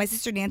job. And my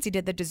sister Nancy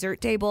did the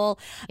dessert table.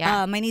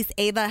 Yeah. My niece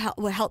Ava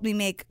helped me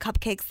make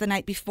cupcakes the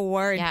night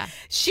before. And Yeah.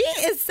 she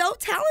is so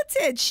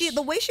talented.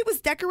 The way she was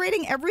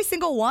decorating every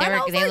single one, I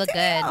was They like, look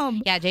damn.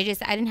 good. Yeah, JJ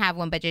said, I didn't have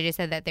one, but JJ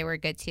said that they were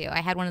good too.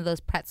 I had one of those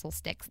pretzel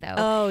sticks though.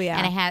 Oh, yeah.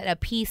 And I had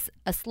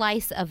a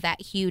slice of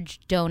that huge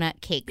donut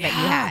cake that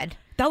you Yeah. had.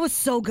 That was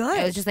so good.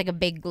 It was just like a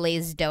big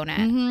glazed donut.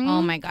 Mm-hmm.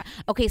 Oh my God.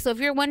 Okay, so if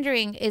you're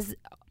wondering, is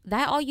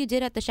that all you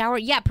did at the shower?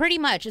 Yeah, pretty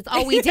much. It's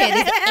all we did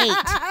is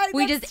ate.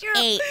 We That's just true.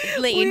 ate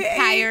the We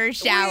entire ate,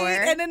 shower.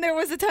 and then there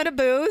was a ton of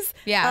booze.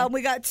 Yeah.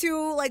 We got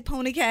 2 like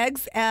pony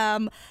kegs.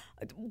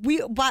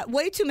 We bought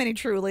way too many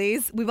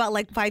Trulies. We bought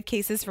like 5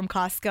 cases from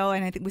Costco,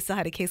 and I think we still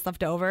had a case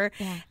left over.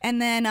 Yeah.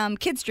 And then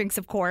kids' drinks,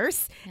 of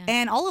course. Yeah.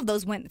 And all of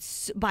those went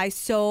by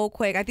so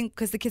quick. I think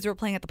because the kids were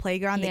playing at the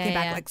playground, they Yeah, came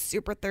back yeah. like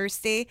super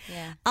thirsty.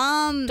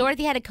 Yeah.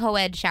 Dorothy had a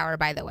co-ed shower,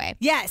 by the way.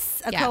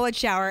 Yes, a Yeah. co-ed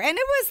shower, and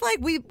it was like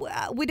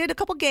we did a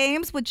couple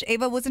games, which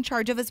Ava was in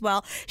charge of as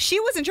well. She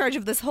was in charge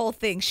of this whole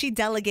thing. She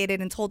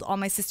delegated and told all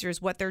my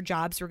sisters what their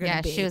jobs were going to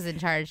Yeah, be. she was in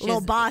charge. She Little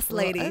was- boss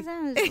lady.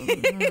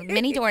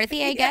 Mini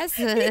Dorothy, I guess.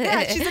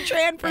 Yeah, she's a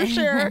tran for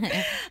sure.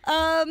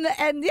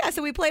 And yeah,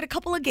 so we played a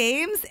couple of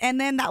games, and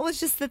then that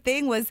was just the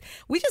thing was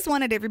we just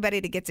wanted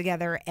everybody to get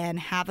together and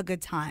have a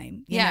good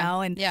time, you Yeah,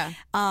 know. And yeah.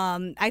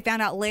 I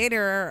found out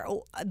later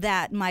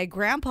that my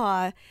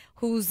grandpa,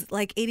 who's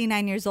like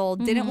 89 years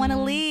old, didn't want to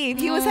leave.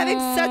 He was having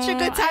such a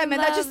good time, I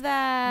and that love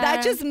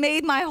that just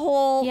made my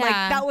whole like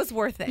Yeah. that was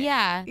worth it.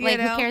 Yeah, you like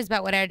know? who cares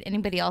about what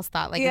anybody else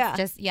thought? Like Yeah.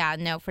 it's just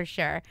no, for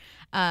sure.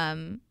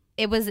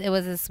 It was it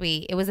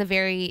was a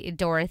very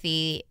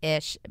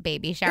Dorothy-ish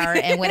baby shower,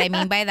 and what I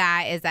mean by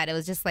that is that it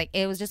was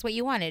just what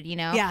you wanted, you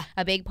know? Yeah.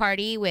 A big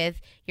party with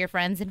your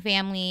friends and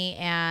family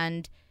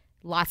and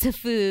lots of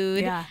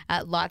food, Yeah.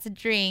 lots of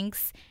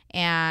drinks,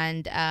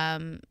 and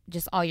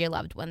just all your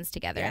loved ones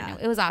together. Yeah.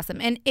 And it was awesome.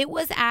 And it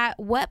was at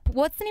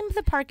what's the name of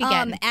the park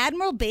again?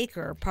 Admiral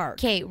Baker Park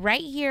Okay, right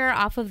here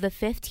off of the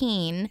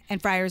 15 and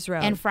Friars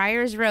Road. and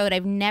Friars Road.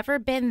 I've never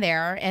been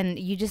there, and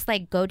you just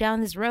like go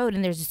down this road,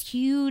 and there's this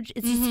huge,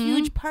 it's this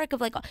huge park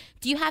of like.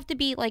 Do you have to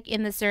be like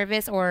in the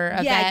service or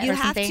a vet you or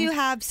have something? to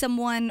have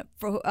someone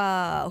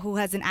who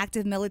has an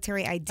active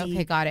military ID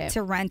Okay, got it.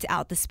 to rent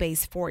out the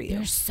space for you.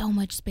 There's so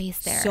much space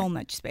there. so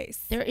much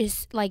space. There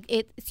is like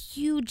it's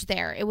huge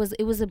there. It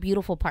was a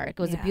beautiful park. It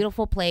was a Yeah.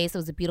 beautiful place. It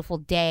was a beautiful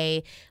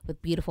day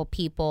with beautiful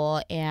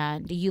people,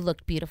 and you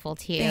looked beautiful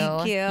too.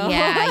 Thank you.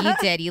 Yeah, you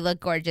did. You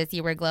looked gorgeous.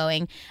 You were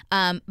glowing.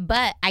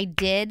 But I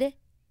did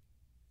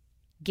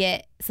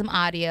get some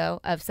audio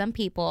of some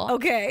people.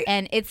 Okay.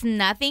 And it's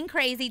nothing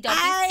crazy. Don't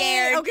be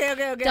scared.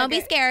 Okay. Don't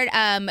be scared.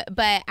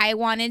 But I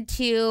wanted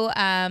to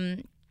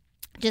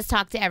just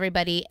talk to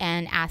everybody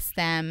and ask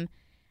them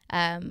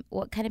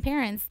what kind of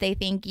parents they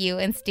think you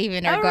and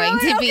Steven are going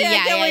to be. Okay, I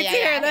can't wait yeah, to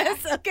hear yeah.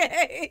 this.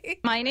 Okay.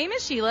 My name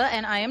is Sheila,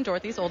 and I am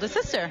Dorothy's oldest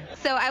sister.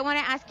 So I want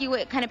to ask you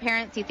what kind of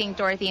parents you think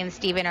Dorothy and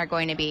Steven are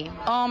going to be.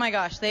 Oh my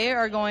gosh, they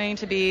are going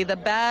to be the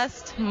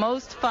best,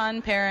 most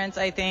fun parents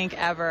I think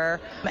ever.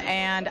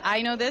 And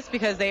I know this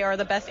because they are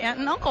the best aunt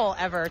and uncle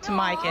ever to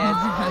my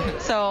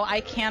kids. So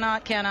I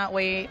cannot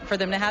wait for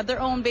them to have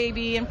their own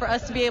baby and for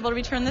us to be able to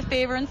return the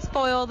favor and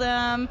spoil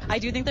them. I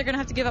do think they're going to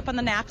have to give up on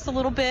the naps a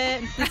little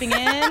bit and sleeping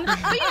in.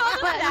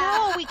 But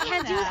no, we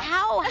can't do that.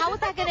 How is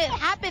that going to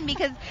happen?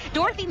 Because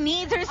Dorothy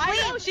needs her sleep.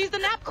 I know, she's the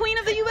nap queen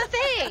of the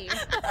USA.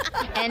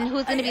 And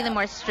who's going to be the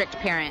more strict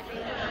parent?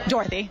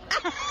 Dorothy.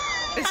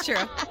 It's true.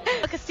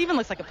 Because Steven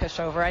looks like a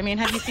pushover. I mean,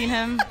 have you seen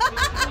him?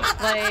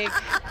 Like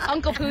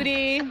Uncle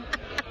Pootie.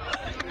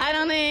 I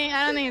don't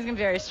think he's gonna be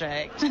very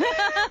strict.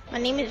 My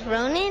name is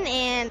Ronan,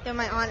 and they're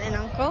my aunt and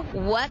uncle.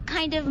 What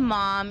kind of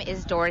mom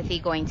is Dorothy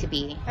going to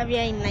be? A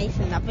very nice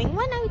and loving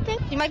one, I would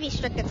think. She might be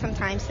strict at some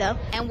times, though.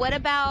 And what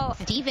about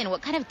Steven?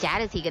 What kind of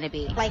dad is he going to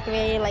be? Like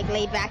very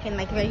laid back and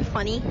very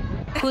funny.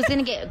 Who's going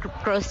to get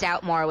grossed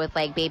out more with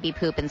like baby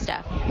poop and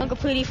stuff? Uncle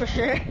Pootie for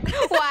sure.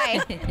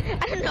 Why?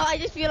 I don't know. I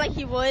just feel like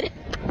he would.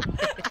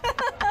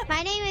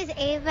 My name is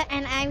Ava,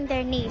 and I'm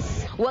their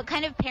niece. What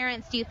kind of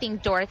parents do you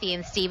think Dorothy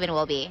and Steven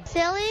will be?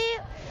 Silly,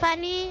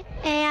 funny,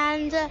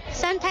 and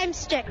sometimes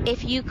strict.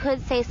 If you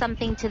could say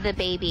something to the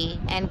baby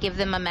and give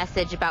them a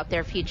message about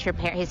their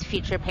his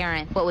future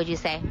parent, what would you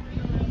say?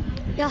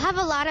 You'll have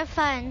a lot of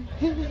fun.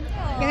 You're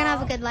gonna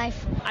have a good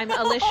life. I'm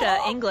Alicia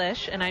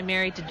English, and I'm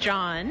married to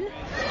John.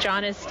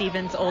 John is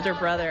Steven's older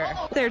brother.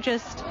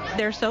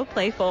 They're so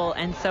playful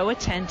and so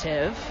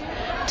attentive.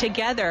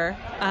 together,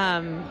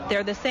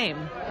 they're the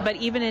same. But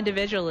even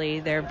individually,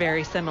 they're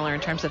very similar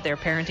in terms of their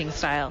parenting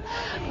style.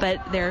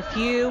 But there are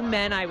few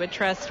men I would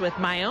trust with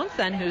my own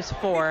son, who's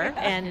 4,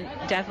 and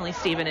definitely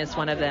Steven is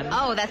one of them.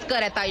 Oh, that's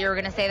good. I thought you were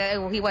going to say that.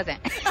 Well, he wasn't.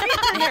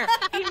 Here,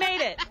 he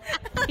made it.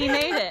 He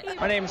made it.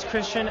 My name is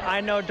Christian. I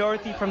know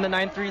Dorothy from the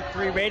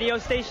 933 radio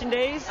station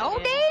days. Oh,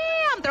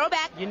 damn.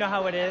 Throwback. You know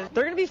how it is.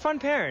 They're going to be fun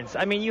parents.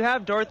 I mean, you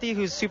have Dorothy,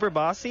 who's super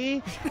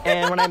bossy,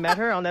 and when I met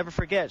her, I'll never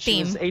forget.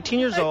 She was 18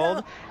 years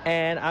old,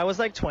 and I was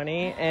like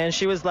 20, and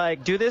she was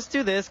like, do this,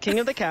 king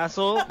of the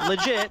castle,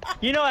 legit.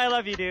 You know I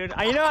love you, dude.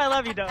 You know I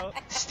love you, though.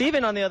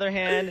 Steven, on the other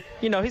hand,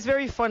 he's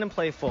very fun and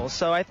playful,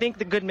 so I think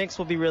the good mix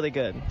will be really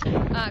good.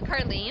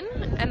 Carlene,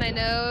 and I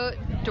know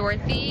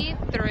Dorothy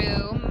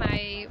through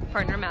my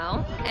partner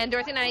Mel, and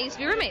Dorothy and I used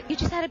to be roommates. You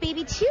just had a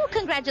baby too.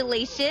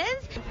 Congratulations.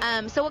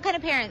 So what kind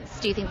of parents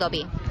do you think they'll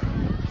be?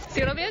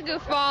 Steven will be a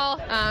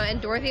goofball,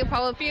 and Dorothy will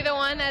probably be the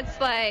one that's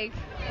like,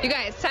 you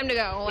guys, time to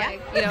go.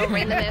 Like,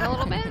 rein them in a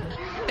little bit.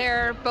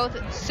 They're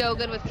both so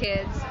good with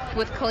kids.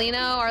 With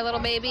Kalina, our little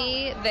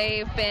baby,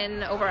 they've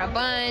been over a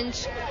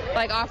bunch,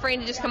 like offering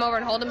to just come over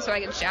and hold him so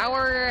I can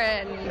shower,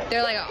 and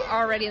they're like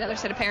already another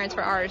set of parents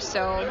for ours,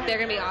 so they're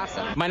gonna be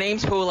awesome. My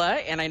name's Hula,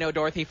 and I know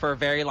Dorothy for a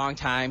very long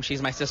time.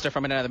 She's my sister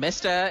from another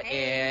Mista,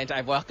 and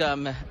I've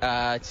welcomed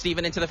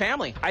Steven into the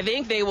family. I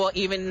think they will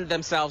even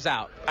themselves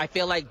out. I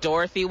feel like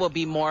Dorothy will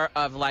be more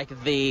of like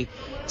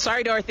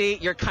sorry Dorothy,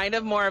 you're kind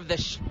of more of the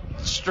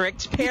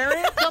strict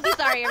parent. Don't be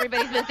sorry,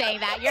 everybody's been saying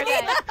that. You're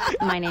good.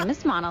 My name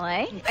is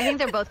Monalay. I think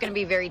they're both going to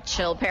be very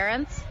chill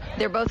parents.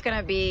 They're both going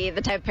to be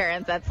the type of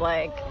parents that's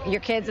like,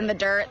 your kid's in the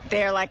dirt,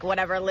 they're like,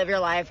 whatever, live your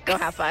life, go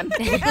have fun.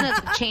 Who's going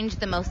to change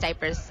the most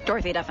diapers?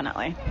 Dorothy,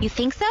 definitely. You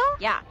think so?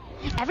 Yeah.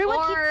 Everyone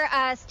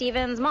or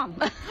Steven's mom.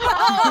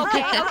 Oh,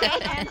 okay.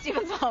 And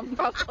Steven's mom,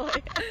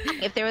 probably.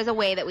 If there was a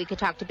way that we could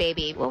talk to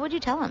baby, what would you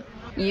tell him?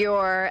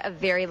 You're a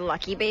very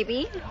lucky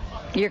baby.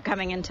 You're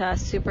coming into a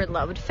super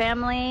loved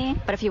family.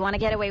 But if you want to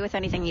get away with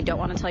anything you don't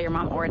want to tell your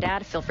mom or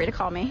dad, feel free to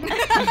call me.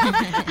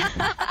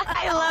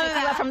 I love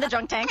that. From the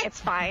drunk tank, it's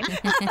fine.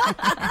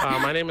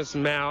 My name is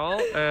Mal,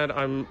 and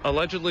I'm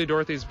allegedly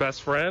Dorothy's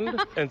best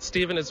friend, and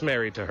Steven is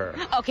married to her.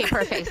 Okay,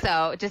 perfect.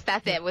 So just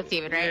that's it with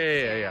Steven, right?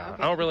 Yeah.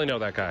 Okay. I don't really know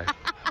that guy.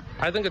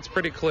 I think it's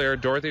pretty clear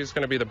Dorothy's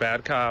going to be the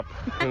bad cop,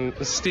 and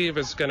Steve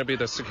is going to be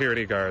the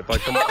security guard,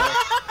 like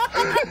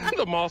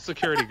the mall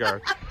security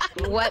guard.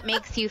 What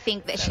makes you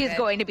think that she's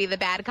going to be the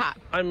bad cop?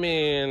 I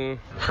mean,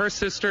 her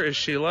sister is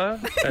Sheila,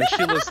 and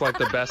Sheila's like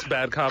the best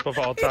bad cop of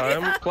all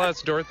time.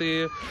 Plus,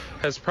 Dorothy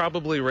has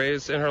probably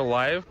raised in her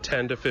life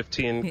 10 to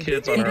 15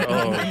 kids on her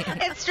own.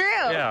 It's true.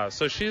 Yeah,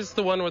 so she's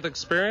the one with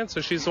experience,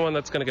 so she's the one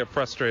that's going to get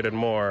frustrated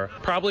more.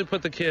 Probably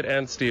put the kid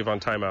and Steve on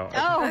timeout.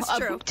 Oh, that's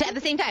true. At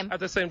the same time? At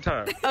the same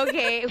time.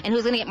 Okay. And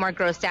who's going to get more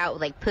grossed out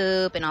with like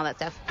poop and all that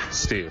stuff?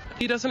 Steve.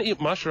 He doesn't eat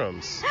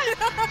mushrooms.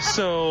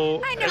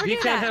 So if he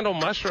can't handle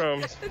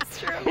mushrooms. That's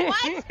true. What?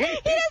 He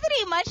doesn't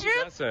eat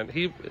mushrooms?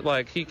 He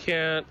doesn't. He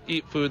can't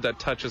eat food that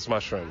touches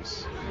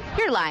mushrooms.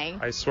 You're lying.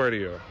 I swear to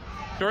you.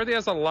 Dorothy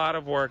has a lot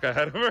of work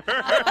ahead of her.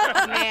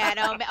 Oh, man.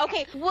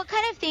 Okay, what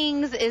kind of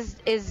things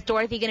is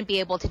Dorothy going to be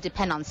able to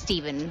depend on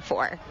Steven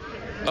for?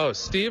 Oh,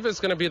 Steve is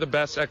going to be the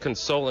best at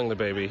consoling the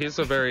baby. He's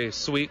a very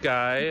sweet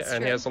guy,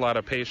 and he has a lot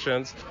of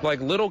patience. Like,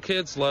 little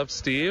kids love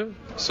Steve,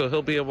 so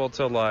he'll be able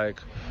to,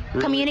 like...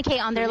 Really communicate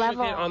on their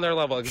level. On their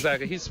level,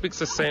 exactly. He speaks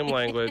the same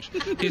language.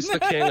 He's the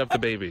king of the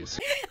babies.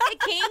 The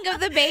king of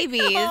the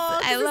babies.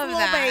 I love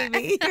that.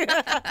 Baby.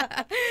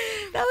 That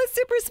was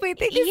super sweet.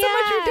 Thank you so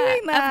much for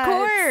doing that. Of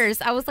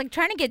course. I was like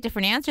trying to get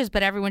different answers,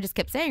 but everyone just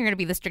kept saying you're going to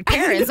be the strict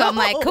parent. So I'm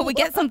like, could we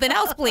get something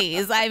else,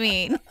 please? I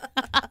mean,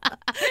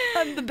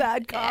 I'm the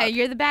bad cop.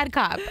 You're the bad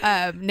cop.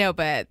 No,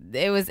 but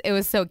it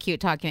was so cute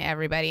talking to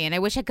everybody, and I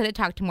wish I could have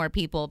talked to more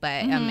people,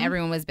 but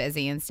everyone was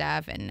busy and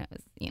stuff, and it was,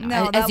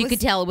 as you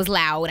could tell, it was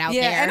loud out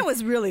there. Yeah, and it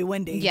was really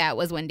windy. Yeah, it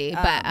was windy,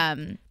 but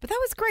that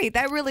was great.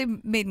 That really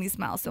made me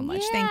smile so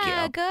much. Thank you.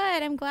 Yeah,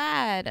 good. I'm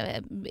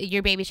glad.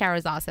 Your baby shower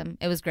was awesome.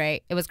 It was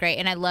great.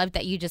 And I loved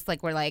that you just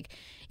were like,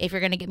 if you're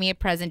gonna get me a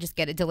present, just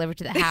get it delivered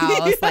to the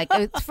house.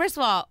 First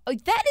of all,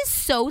 that is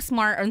so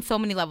smart on so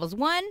many levels.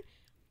 One,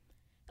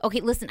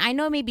 okay, listen, I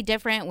know it may be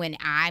different when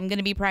I'm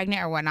gonna be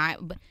pregnant or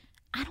whatnot, but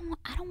I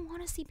don't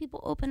want to see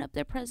people open up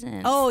their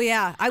presents. Oh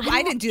yeah, I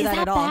didn't do that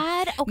at all.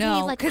 Bad? Okay,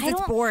 no, because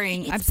it's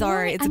boring. I'm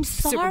sorry, it's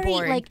super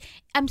boring.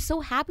 I'm so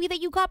happy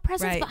that you got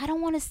presents, but I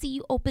don't want to see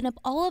you open up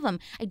all of them.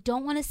 I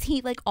don't want to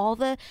see all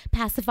the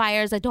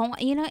pacifiers. I don't,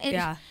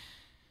 yeah.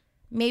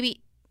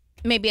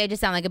 Maybe I just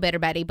sound like a bitter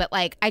Betty, but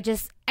I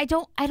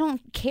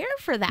don't care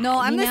for that. No,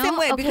 I'm the same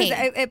way because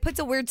it puts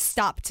a weird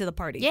stop to the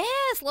party. Yeah,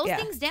 slows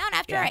things down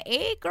after I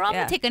ate. Girl, I'm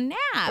going to take a nap.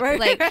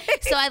 Right.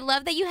 So I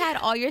love that you had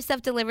all your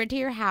stuff delivered to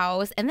your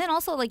house. And then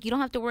also, you don't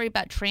have to worry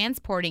about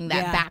transporting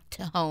that back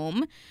to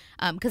home.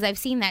 Because I've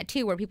seen that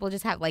too, where people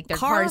just have their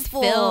cars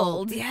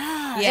filled.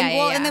 Yeah.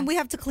 And then we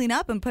have to clean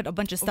up and put a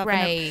bunch of stuff in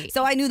there.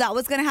 So I knew that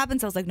was going to happen.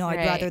 So I was like, no, I'd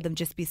rather them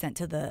just be sent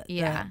to the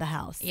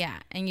house. Yeah.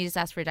 And you just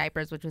asked for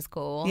diapers, which was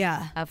cool.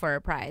 Yeah. For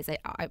a prize.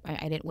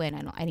 I didn't win.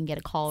 I didn't get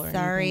a call call or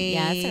Sorry.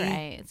 anything.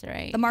 Yeah, it's all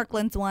right. The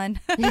Marklands one.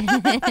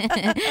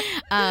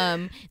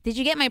 Did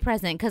you get my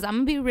present? Because I'm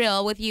going to be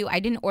real with you. I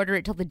didn't order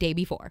it till the day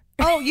before.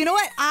 Oh, you know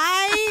what?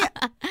 I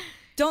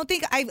don't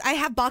think I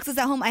have boxes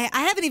at home. I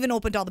haven't even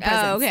opened all the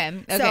presents. Oh,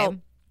 okay. So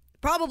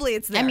probably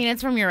it's there. I mean,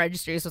 it's from your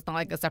registry, so it's not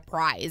like a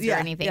surprise or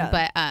anything. Yeah.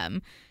 But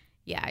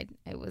yeah,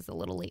 I was a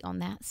little late on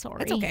that.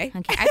 Sorry. It's okay.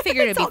 I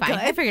figured it'd be all fine. good.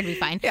 I figured it'd be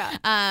fine. Yeah.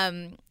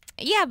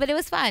 Yeah, but it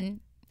was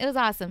fun. It was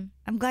awesome.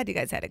 I'm glad you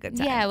guys had a good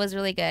time. Yeah, it was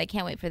really good. I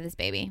can't wait for this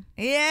baby.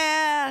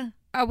 Yeah.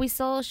 Are we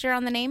still sure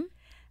on the name?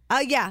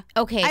 Yeah.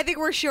 Okay. I think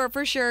we're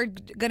for sure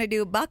gonna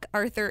do Buck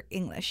Arthur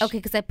English. Okay,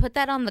 because I put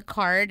that on the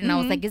card, and I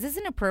was like, "Is this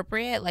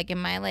inappropriate? Like,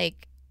 am I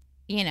like,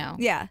 you know?"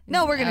 Yeah.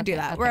 No, we're gonna do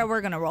Okay, that. okay.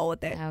 We're gonna roll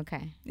with it.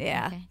 Okay.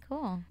 Yeah. Okay.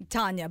 Cool.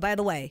 Tanya, by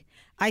the way,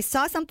 I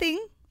saw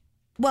something.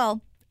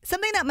 Well,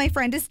 something that my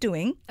friend is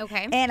doing.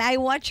 Okay. And I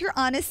want your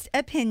honest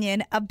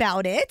opinion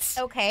about it.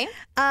 Okay.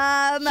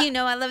 You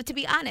know I love to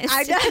be honest.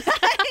 I know.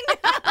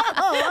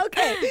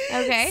 Okay.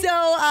 Okay. So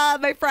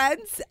my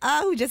friends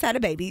who just had a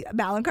baby,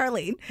 Mal and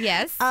Carlene.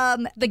 Yes.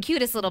 The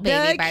cutest little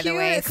baby, by the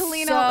way.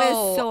 Kalino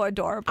is so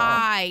adorable.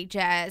 I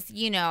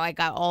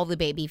got all the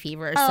baby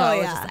fever. So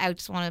I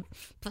just want to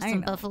put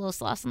some buffalo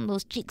sauce on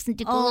those cheeks and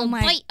take a little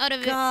bite out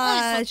of it.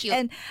 Oh, it's so cute.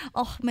 And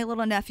my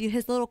little nephew,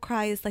 his little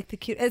cry is like the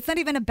cute. It's not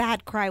even a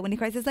bad cry when he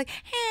cries. It's like,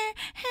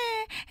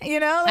 you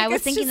know. Like I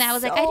was thinking that. I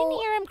was like, I didn't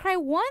hear him cry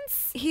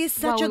once. He is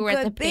such a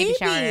good baby,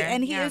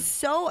 and he is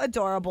so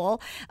adorable.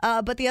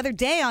 But the other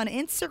day on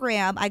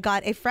Instagram, I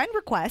got a friend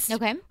request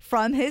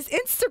from his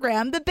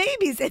Instagram, the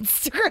baby's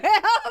Instagram.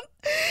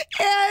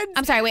 And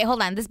I'm sorry, wait,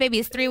 hold on. This baby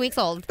is 3 weeks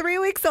old. 3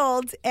 weeks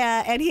old,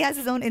 and he has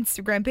his own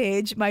Instagram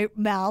page. My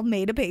Mal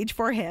made a page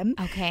for him.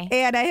 Okay.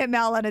 And I hit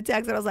Mal on a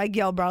text, and I was like,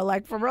 yo, bro,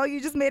 like, for real, you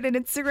just made an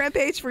Instagram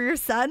page for your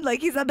son? Like,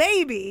 he's a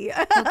baby.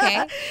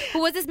 Okay.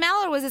 Was this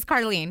Mal or was this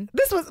Carlene?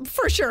 This was,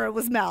 for sure, it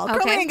was Mal. Okay.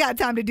 Carlene ain't got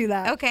time to do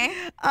that. Okay.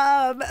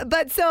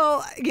 But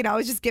so, I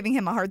was just giving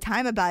him a hard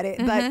time about it.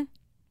 But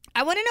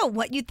I want to know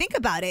what you think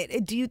about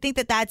it. Do you think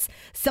that that's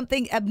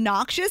something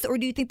obnoxious, or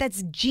do you think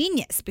that's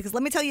genius? Because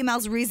let me tell you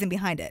Mal's reason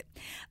behind it.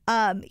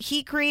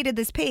 He created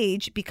this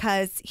page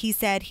because he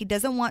said he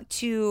doesn't want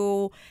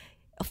to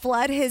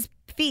flood his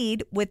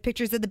feed with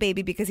pictures of the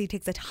baby because he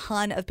takes a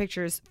ton of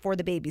pictures for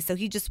the baby. So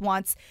he just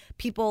wants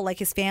people like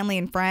his family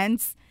and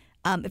friends.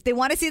 If they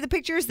want to see the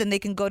pictures, then they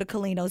can go to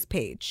Kalino's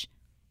page.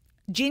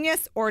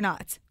 Genius or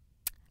not?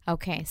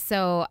 Okay,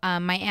 so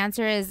my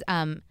answer is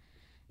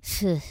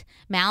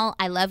Mal,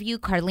 I love you.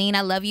 Carlene,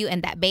 I love you.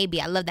 And that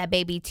baby, I love that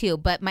baby too.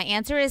 But my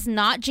answer is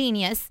not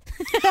genius.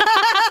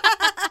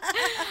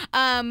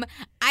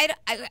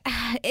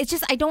 It's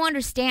just, I don't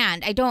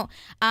understand. I don't,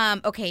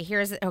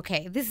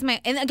 this is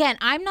and again,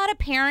 I'm not a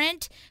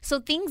parent, so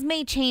things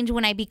may change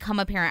when I become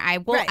a parent.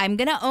 I'm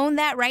going to own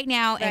that right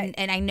now. Right.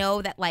 And I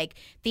know that like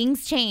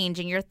things change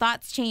and your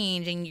thoughts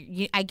change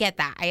and I get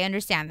that. I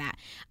understand that.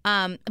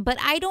 But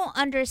I don't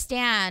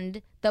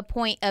understand the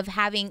point of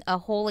having a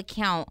whole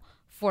account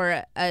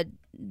for a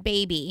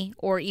baby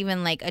or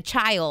even like a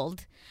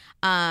child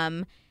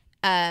when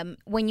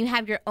you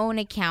have your own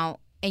account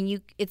and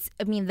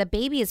the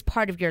baby is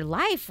part of your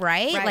life,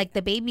 right? Like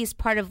the baby is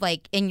part of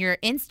in your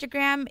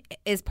Instagram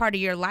is part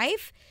of your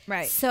life.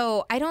 Right.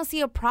 So I don't see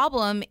a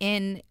problem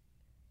in,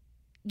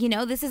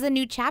 this is a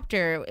new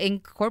chapter.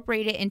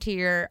 Incorporate it into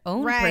your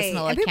own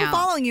personal and account. People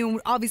following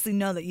you obviously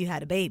know that you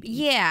had a baby.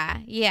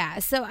 Yeah.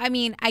 So, I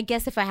mean, I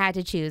guess if I had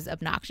to choose,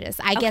 obnoxious.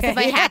 I guess if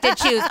I had to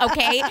choose,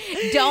 okay?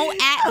 Don't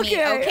at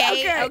me,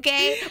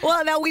 okay?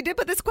 Well, now we did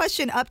put this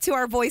question up to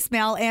our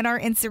voicemail and our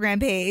Instagram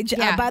page.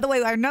 Yeah. By the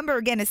way, our number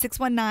again is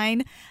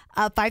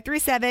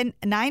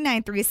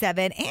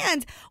 619-537-9937.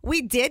 And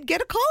we did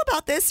get a call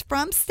about this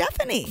from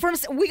Stephanie.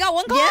 We got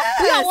one call?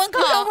 Yes. We got one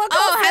call.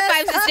 Oh,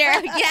 high sis. five,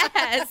 sister.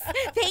 Yes.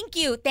 Thank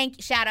you.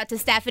 Shout out to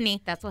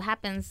Stephanie. That's what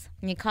happens.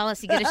 When you call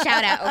us, you get a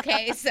shout out,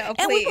 okay? So and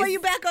please. we play you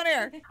back on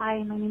air.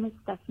 Hi, my name is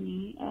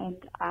Stephanie, and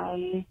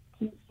I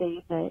can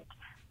say that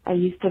I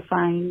used to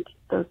find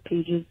those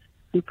pages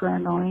super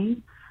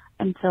annoying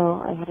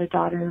until I had a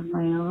daughter of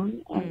my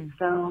own. And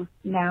so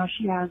now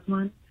she has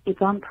one.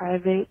 It's on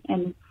private,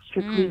 and it's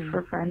strictly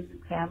for friends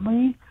and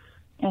family.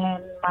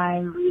 And my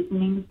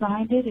reasonings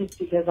behind it is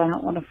because I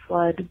don't want to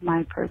flood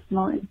my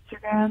personal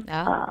Instagram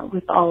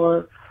with all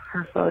of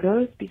her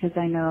photos, because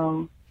I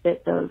know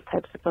that those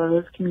types of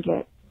photos can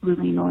get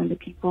really annoying to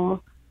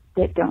people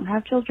that don't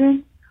have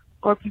children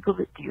or people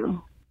that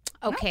do.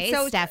 Okay,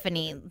 So,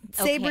 Stephanie.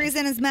 Same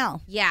reason as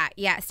Mel. Yeah,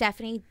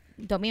 Stephanie,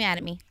 don't be mad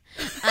at me.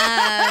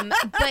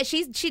 But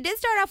she did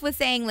start off with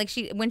saying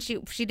she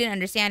didn't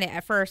understand it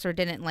at first or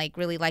didn't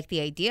really like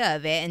the idea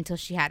of it until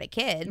she had a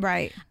kid.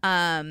 Right.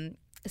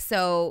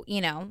 So,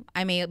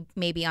 I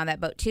may be on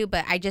that boat too,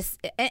 but I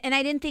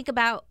didn't think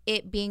about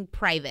it being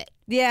private.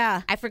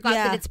 Yeah. I forgot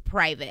that it's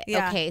private.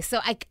 Yeah. Okay. So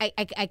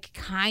I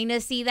kind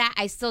of see that.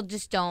 I still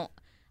just don't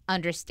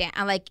understand.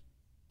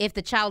 If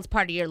the child's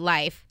part of your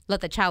life, let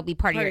the child be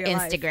part of your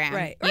Instagram.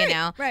 Right. You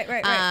know?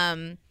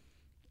 Right.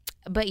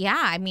 But yeah,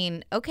 I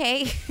mean,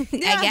 okay.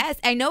 I guess.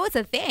 I know it's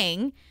a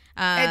thing.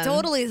 It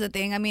totally is a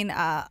thing. I mean,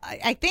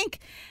 I think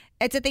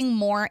it's a thing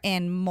more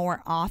and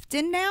more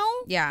often now.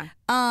 Yeah.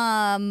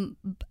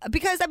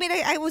 Because I mean,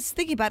 I was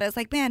thinking about it. It's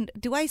like, man,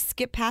 do I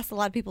skip past a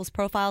lot of people's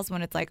profiles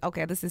when it's like,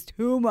 okay, this is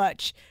too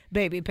much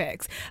baby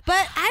pics?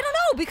 But I don't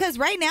know, because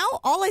right now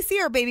all I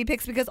see are baby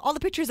pics because all the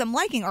pictures I'm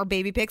liking are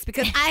baby pics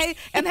because I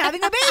am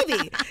having a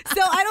baby.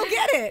 So I don't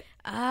get it.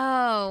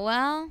 Oh,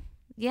 well,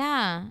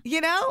 yeah.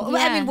 You know? Yeah.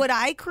 I mean, would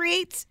I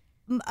create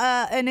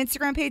an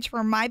Instagram page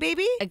for my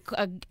baby?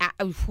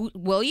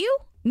 Will you?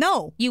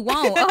 No. You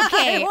won't?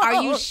 Okay. Are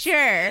you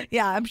sure?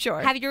 Yeah, I'm sure.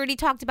 Have you already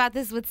talked about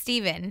this with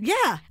Steven?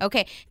 Yeah.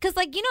 Okay. Because,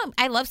 like, you know,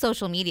 I love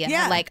social media.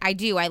 Yeah. Like, I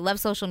do. I love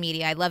social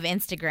media. I love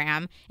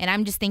Instagram. And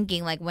I'm just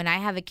thinking, like, when I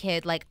have a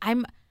kid, like,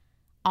 I'm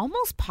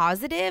almost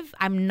positive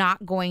I'm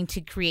not going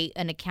to create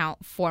an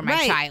account for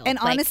my child. And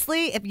like,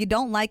 honestly, if you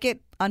don't like it,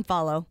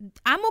 unfollow.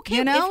 I'm okay.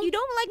 You know? If you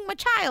don't like my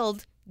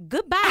child,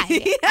 goodbye.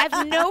 I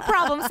have no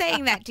problem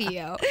saying that to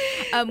you.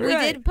 We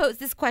did post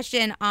this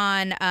question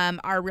on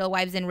our Real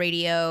Wives in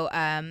Radio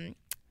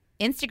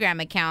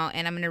Instagram account,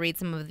 and I'm going to read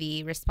some of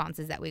the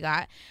responses that we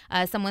got.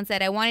 Someone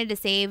said, I wanted to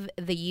save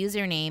the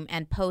username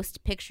and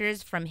post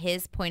pictures from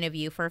his point of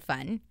view for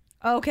fun.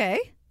 Okay.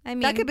 I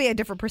mean, that could be a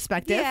different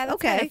perspective. Yeah, that's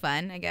okay. kind of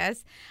fun, I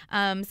guess.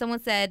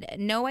 Someone said,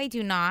 no, I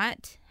do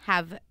not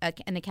have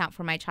an account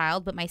for my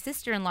child, but my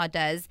sister-in-law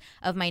does,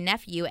 of my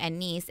nephew and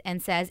niece,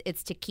 and says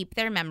it's to keep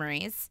their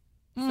memories.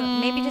 So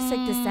maybe just like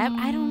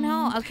I don't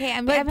know. Okay,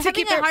 I'm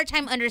having a hard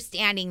time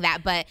understanding that.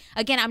 But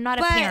again, I'm not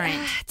a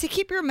parent. To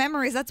keep your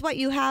memories, that's what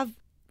you have.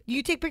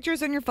 You take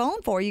pictures on your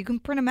phone for. You can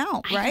print them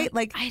out, right?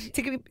 Like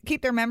to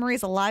keep their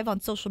memories alive on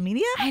social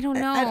media. I don't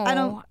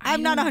know.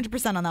 I'm not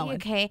 100% on that one.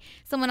 Okay.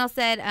 Someone else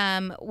said,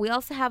 we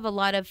also have a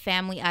lot of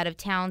family out of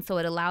town, so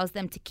it allows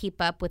them to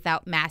keep up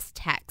without mass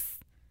texts.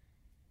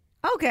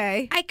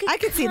 Okay. I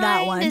could see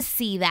that one.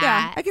 See that.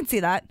 Yeah, I can see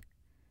that.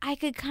 I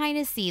could kind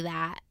of see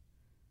that.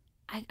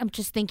 I'm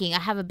just thinking, I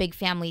have a big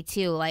family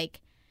too, like,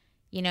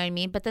 you know what I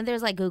mean? But then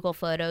there's like Google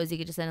Photos. You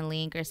could just send a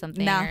link or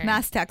something. No,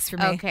 mass text for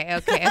me. Okay.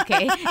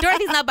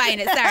 Dorothy's not buying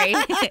it. Sorry.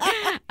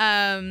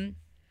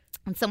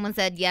 And someone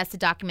said, yes, to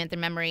document their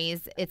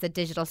memories. It's a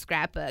digital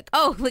scrapbook.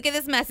 Oh, look at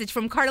this message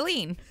from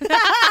Carlene.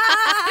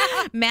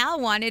 Mal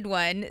wanted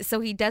one so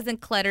he doesn't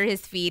clutter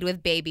his feed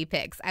with baby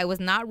pics. I was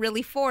not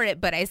really for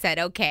it, but I said,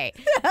 okay.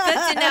 Good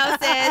to know,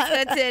 sis.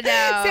 Good to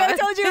know. See, I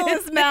told you it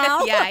was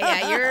Mal.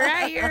 Yeah,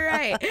 you're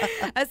right.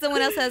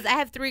 Someone else says, I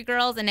have 3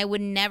 girls and I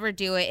would never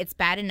do it. It's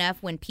bad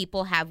enough when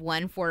people have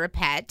one for a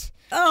pet.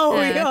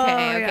 Okay.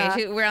 Yeah.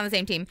 We're on the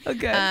same team.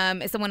 Okay.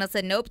 Someone else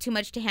said, nope, too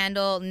much to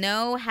handle.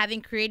 No,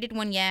 haven't created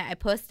one yet. I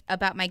post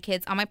about my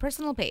kids on my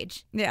personal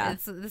page. Yeah.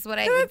 This is what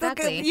I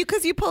exactly.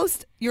 Because you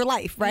post your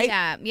life, right?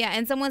 Yeah.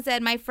 And someone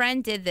said, my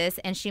friend did this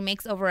and she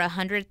makes over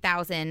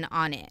 $100,000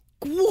 on it.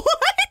 What?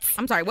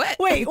 I'm sorry, what?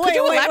 Wait, Could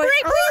you elaborate,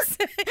 wait. please?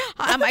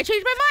 I might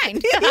change my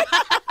mind.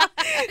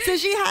 So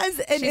she has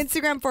an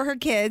Instagram for her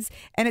kids,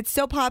 and it's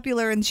so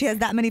popular, and she has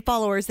that many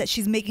followers that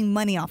she's making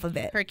money off of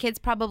it. Her kid's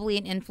probably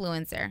an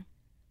influencer.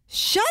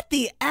 Shut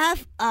the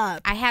F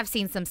up. I have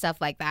seen some stuff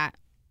like that.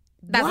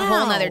 That's a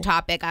whole nother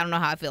topic. I don't know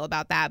how I feel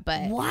about that,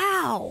 but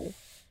wow.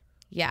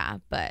 Yeah,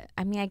 but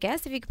I mean, I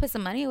guess if you could put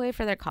some money away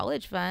for their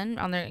college fund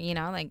on their,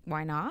 like,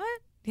 why not?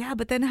 Yeah,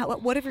 but then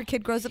what if your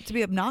kid grows up to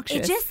be obnoxious?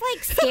 It just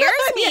like scares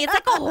me. It's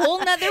like a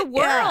whole nother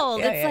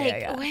world.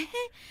 What?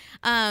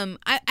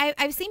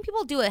 I've seen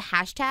people do a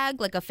hashtag,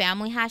 like a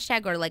family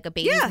hashtag or like a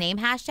baby's name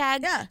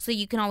hashtag. Yeah. So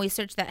you can always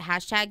search that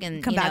hashtag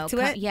and come back to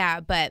it. Yeah,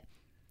 but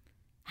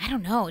I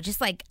don't know.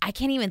 Just like I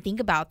can't even think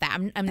about that.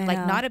 I'm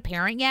like not a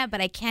parent yet,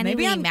 but I can't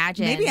even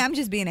imagine. Maybe I'm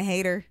just being a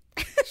hater.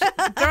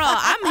 Girl,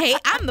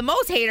 I'm the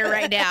most hater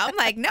right now. I'm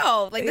like,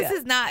 no, like this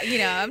is not,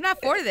 I'm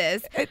not for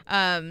this. It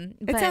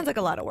sounds like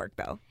a lot of work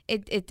though.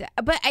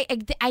 But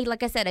I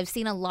like I said, I've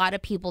seen a lot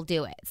of people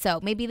do it. So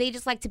maybe they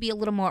just like to be a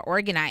little more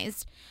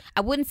organized.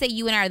 I wouldn't say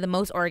you and I are the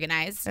most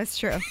organized. That's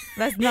true.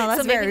 That's very true.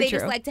 So maybe they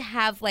just like to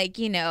have like,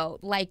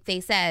 like they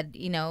said,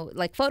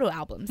 like photo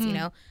albums,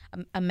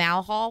 a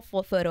Mal Hall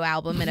photo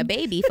album and a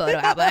baby photo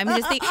album. I'm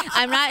just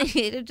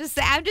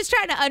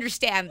trying to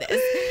understand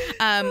this.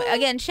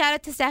 Again, shout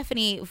out to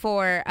Stephanie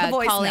for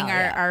calling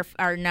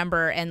our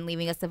number and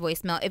leaving us a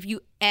voicemail. If you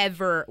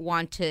ever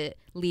want to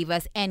leave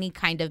us any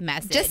kind of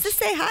message, just to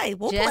say hi,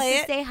 we'll play it.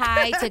 Just to say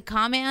hi, to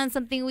comment on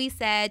something we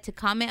said, to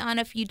comment on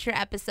a future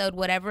episode,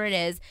 whatever it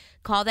is,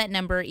 call that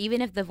number.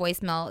 Even if the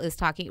voicemail is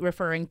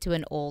referring to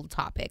an old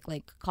topic,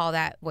 like call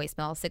that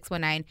voicemail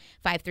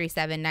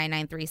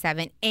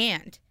 619-537-9937.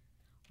 And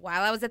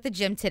while I was at the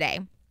gym today,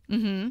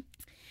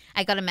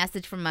 I got a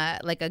message from a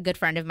good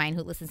friend of mine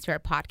who listens to our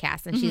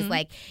podcast, and she's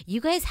like,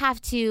 you guys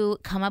have to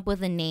come up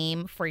with a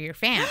name for your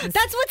fans.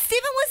 That's what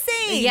Steven was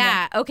saying.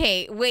 Yeah.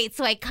 Okay. Wait.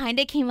 So I kind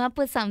of came up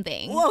with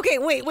something. Well, okay.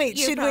 Wait.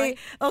 Should we?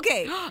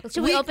 Okay.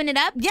 Should we open it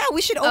up? Yeah,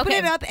 we should open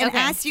it up and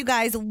ask you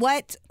guys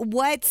what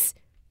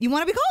you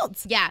want to be called.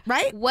 Yeah.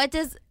 Right? What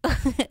does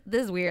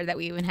this is weird that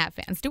we even have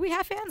fans. Do we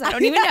have fans? I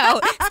don't even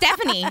know.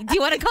 Stephanie, do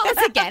you want to call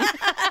us again?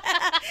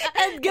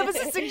 And give us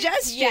a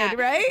suggestion,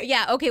 right?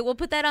 Yeah. Okay. We'll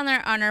put that on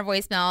our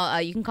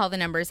voicemail. You can call the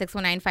number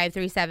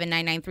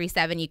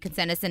 619-537-9937. You can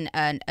send us a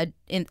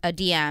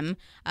DM,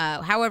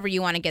 however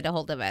you want to get a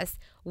hold of us.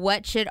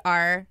 What should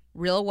our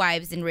Real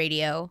Wives in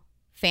Radio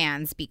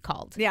fans be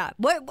called? Yeah.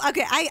 What?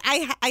 Okay.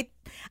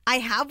 I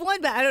have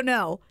one, but I don't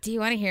know. Do you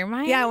want to hear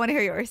mine? Yeah, I want to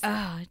hear yours.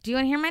 Oh, do you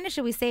want to hear mine, or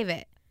should we save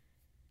it?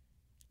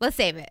 Let's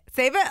save it.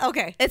 Save it?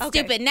 Okay. It's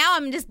stupid. Now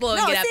I'm just blowing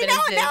it up. See,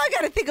 now I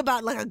got to think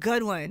about like a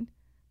good one.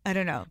 I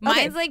don't know.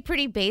 Mine's like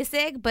pretty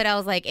basic, but I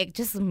was like, it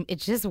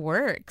just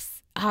works.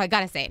 Oh, I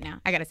gotta say it now.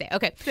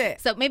 Okay. Say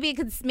it. So maybe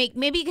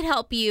it could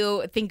help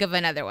you think of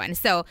another one.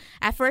 So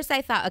at first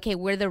I thought, okay,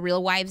 we're the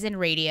Real Wives in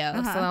Radio.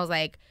 So I was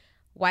like,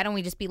 why don't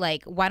we just be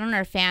like, why don't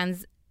our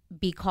fans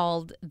be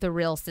called the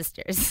Real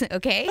Sisters?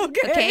 Okay.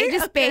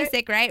 Just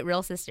basic, right?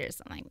 Real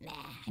Sisters. I'm like, nah,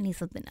 I need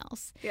something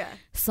else. Yeah.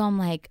 So I'm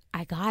like,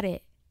 I got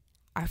it.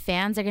 Our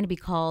fans are gonna be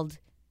called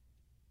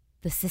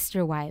the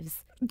Sister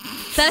Wives. The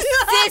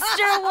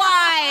Sister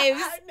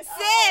Wives.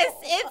 Sis,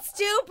 it's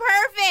too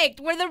perfect.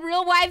 We're the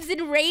Real Wives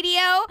in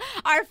Radio.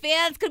 Our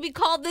fans could be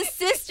called the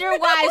Sister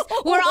Wives.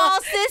 We're all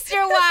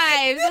sister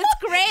wives. It's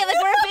great. Like,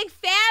 we're a big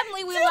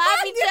family. We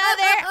love each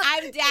other.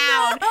 I'm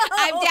down.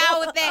 I'm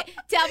down with it.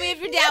 Tell me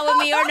if you're down with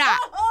me or not.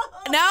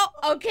 No?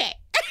 Okay.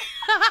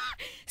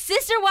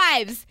 Sister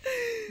Wives.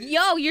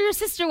 Yo, you're a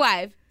sister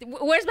wife.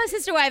 Where's my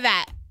sister wife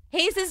at?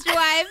 Hey, sister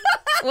wife.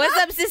 What's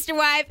up, sister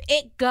wife?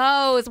 It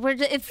goes.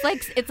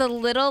 It's a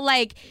little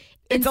like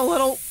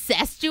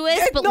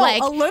incestuous, but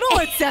like a little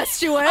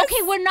incestuous.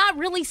 Okay, we're not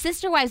really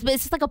sister wives, but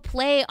it's just like a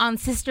play on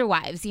sister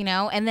wives, you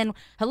know? And then,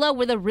 hello,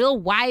 we're the Real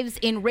Wives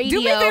in Radio.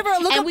 Do me a favor,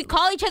 we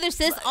call each other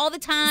sis all the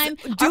time.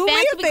 Do Our me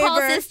fans a can be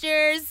called favor.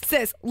 sisters.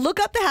 Sis, look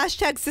up the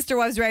hashtag Sister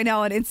Wives right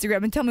now on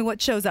Instagram and tell me what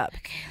shows up.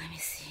 Okay, let me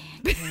see.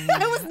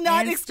 I was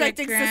not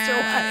expecting Sister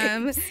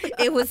Wives.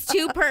 It was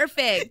too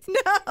perfect.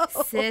 No.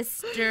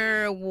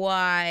 Sister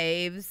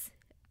Wives.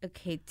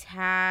 Okay,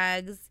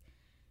 tags.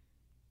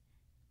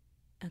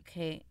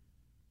 Okay.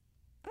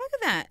 Look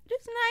at that.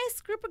 Just a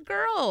nice group of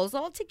girls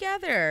all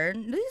together.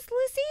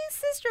 See,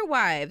 sister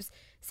wives.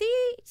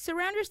 See,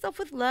 surround yourself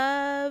with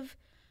love.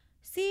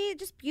 See,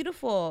 just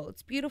beautiful.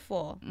 It's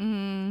beautiful.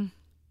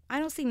 I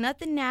don't see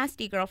nothing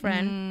nasty,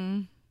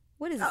 girlfriend.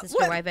 What is a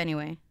sister wife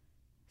anyway?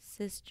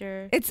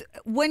 Sister. It's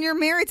when you're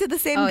married to the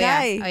same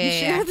guy. Yeah. Oh, yeah, you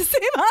share the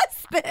same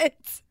husband.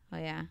 Oh,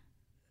 yeah.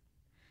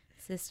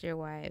 Sister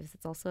Wives.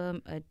 It's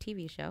also a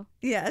TV show.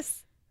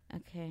 Yes.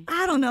 Okay.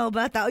 I don't know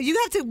about that. You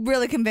have to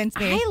really convince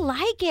me. I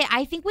like it.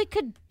 I think we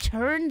could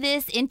turn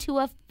this into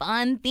a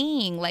fun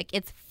thing. Like,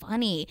 it's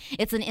funny.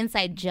 It's an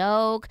inside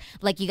joke.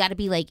 Like, you got to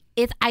be like,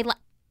 you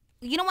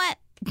know what?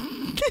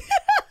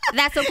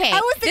 That's okay. I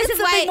was thinking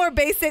something more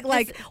basic,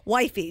 like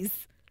wifeys.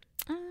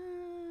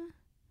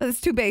 That's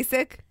too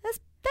basic.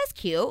 That's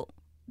cute.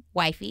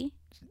 Wifey.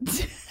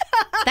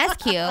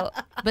 That's cute.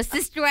 But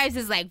Sister Wives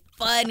is like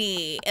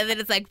funny, and then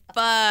it's like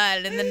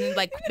fun, and then it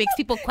like makes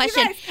people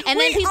question. And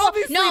then people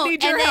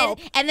need your help.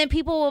 And then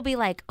people will be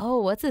like,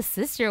 "Oh, what's a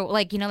sister?"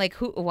 Like, you know, like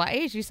why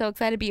is you so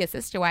excited to be a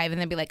sister wife? And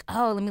then be like,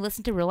 "Oh, let me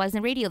listen to Real Wives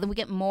in Radio." Then we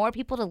get more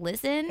people to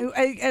listen.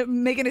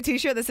 Making a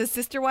T-shirt that says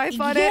Sister Wife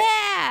on it.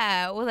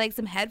 Yeah, with like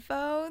some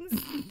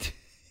headphones.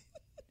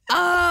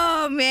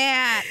 Oh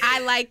man, I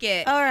like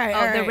it. All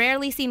right. The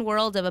rarely seen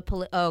world of a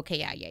okay,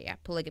 yeah,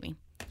 polygamy.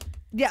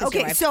 Yeah, Sister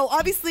okay. wife. So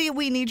obviously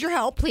we need your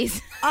help.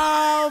 Please.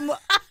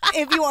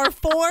 If you are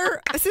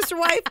for a sister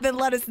wife, then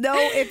let us know.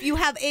 If you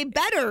have a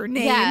better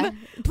name,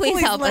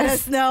 please help let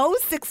us. us know.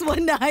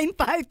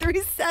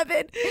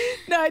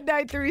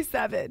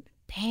 619-537-9937.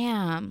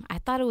 Damn, I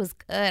thought it was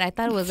good. I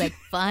thought it was like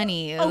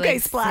funny. Okay,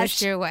 like, Splash.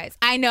 Sister Wives.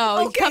 I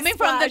know. Okay, Coming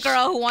from the Splash.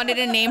 girl who wanted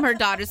to name her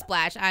daughter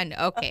Splash. I know.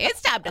 Okay,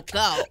 it's time to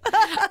go.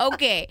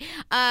 Okay.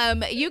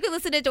 You can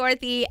listen to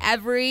Dorothy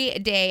every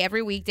day,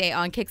 every weekday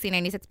on Kixie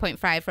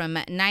 96.5 from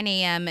 9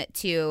 a.m.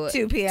 to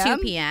 2 p.m.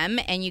 2 p.m.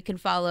 And you can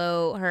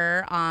follow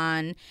her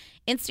on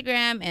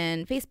Instagram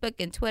and Facebook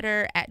and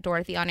Twitter at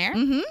Dorothy On Air.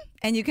 Mm-hmm.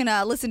 And you can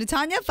listen to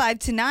Tanya 5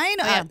 to 9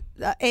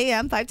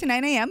 a.m., 5 to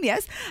 9 a.m.,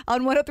 yes,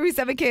 on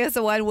 103.7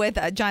 KSON with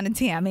John and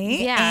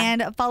Tammy. Yeah.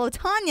 And follow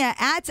Tanya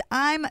at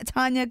I'm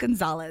Tanya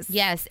Gonzalez.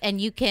 Yes, and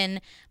you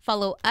can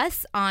follow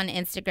us on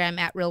Instagram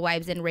at Real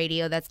Wives in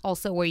Radio. That's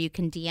also where you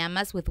can DM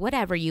us with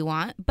whatever you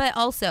want, but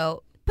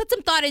also put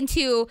some thought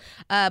into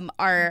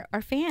our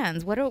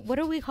fans. What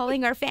are we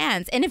calling our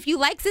fans? And if you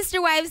like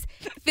Sister Wives,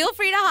 feel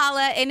free to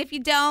holla. And if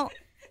you don't,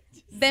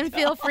 then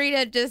feel free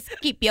to just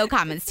keep your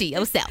comments to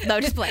yourself. No,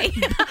 just play.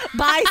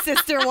 Bye,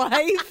 Sister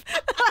Wife.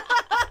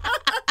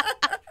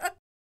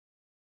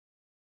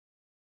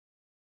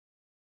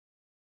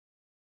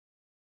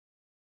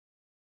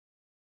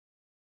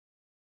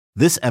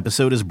 This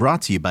episode is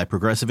brought to you by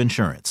Progressive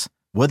Insurance.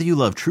 Whether you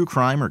love true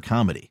crime or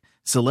comedy,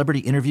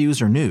 celebrity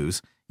interviews or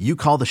news, you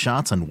call the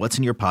shots on what's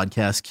in your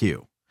podcast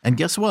queue. And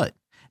guess what?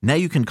 Now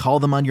you can call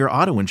them on your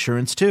auto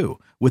insurance too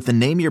with the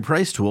Name Your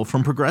Price tool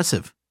from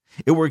Progressive.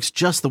 It works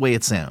just the way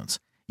it sounds.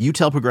 You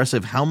tell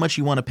Progressive how much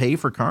you want to pay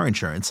for car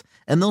insurance,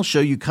 and they'll show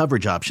you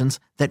coverage options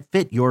that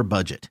fit your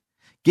budget.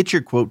 Get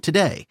your quote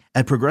today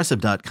at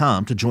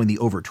Progressive.com to join the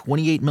over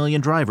 28 million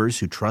drivers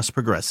who trust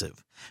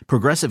Progressive.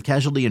 Progressive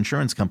Casualty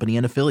Insurance Company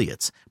and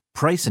Affiliates.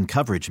 Price and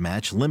coverage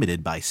match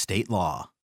limited by state law.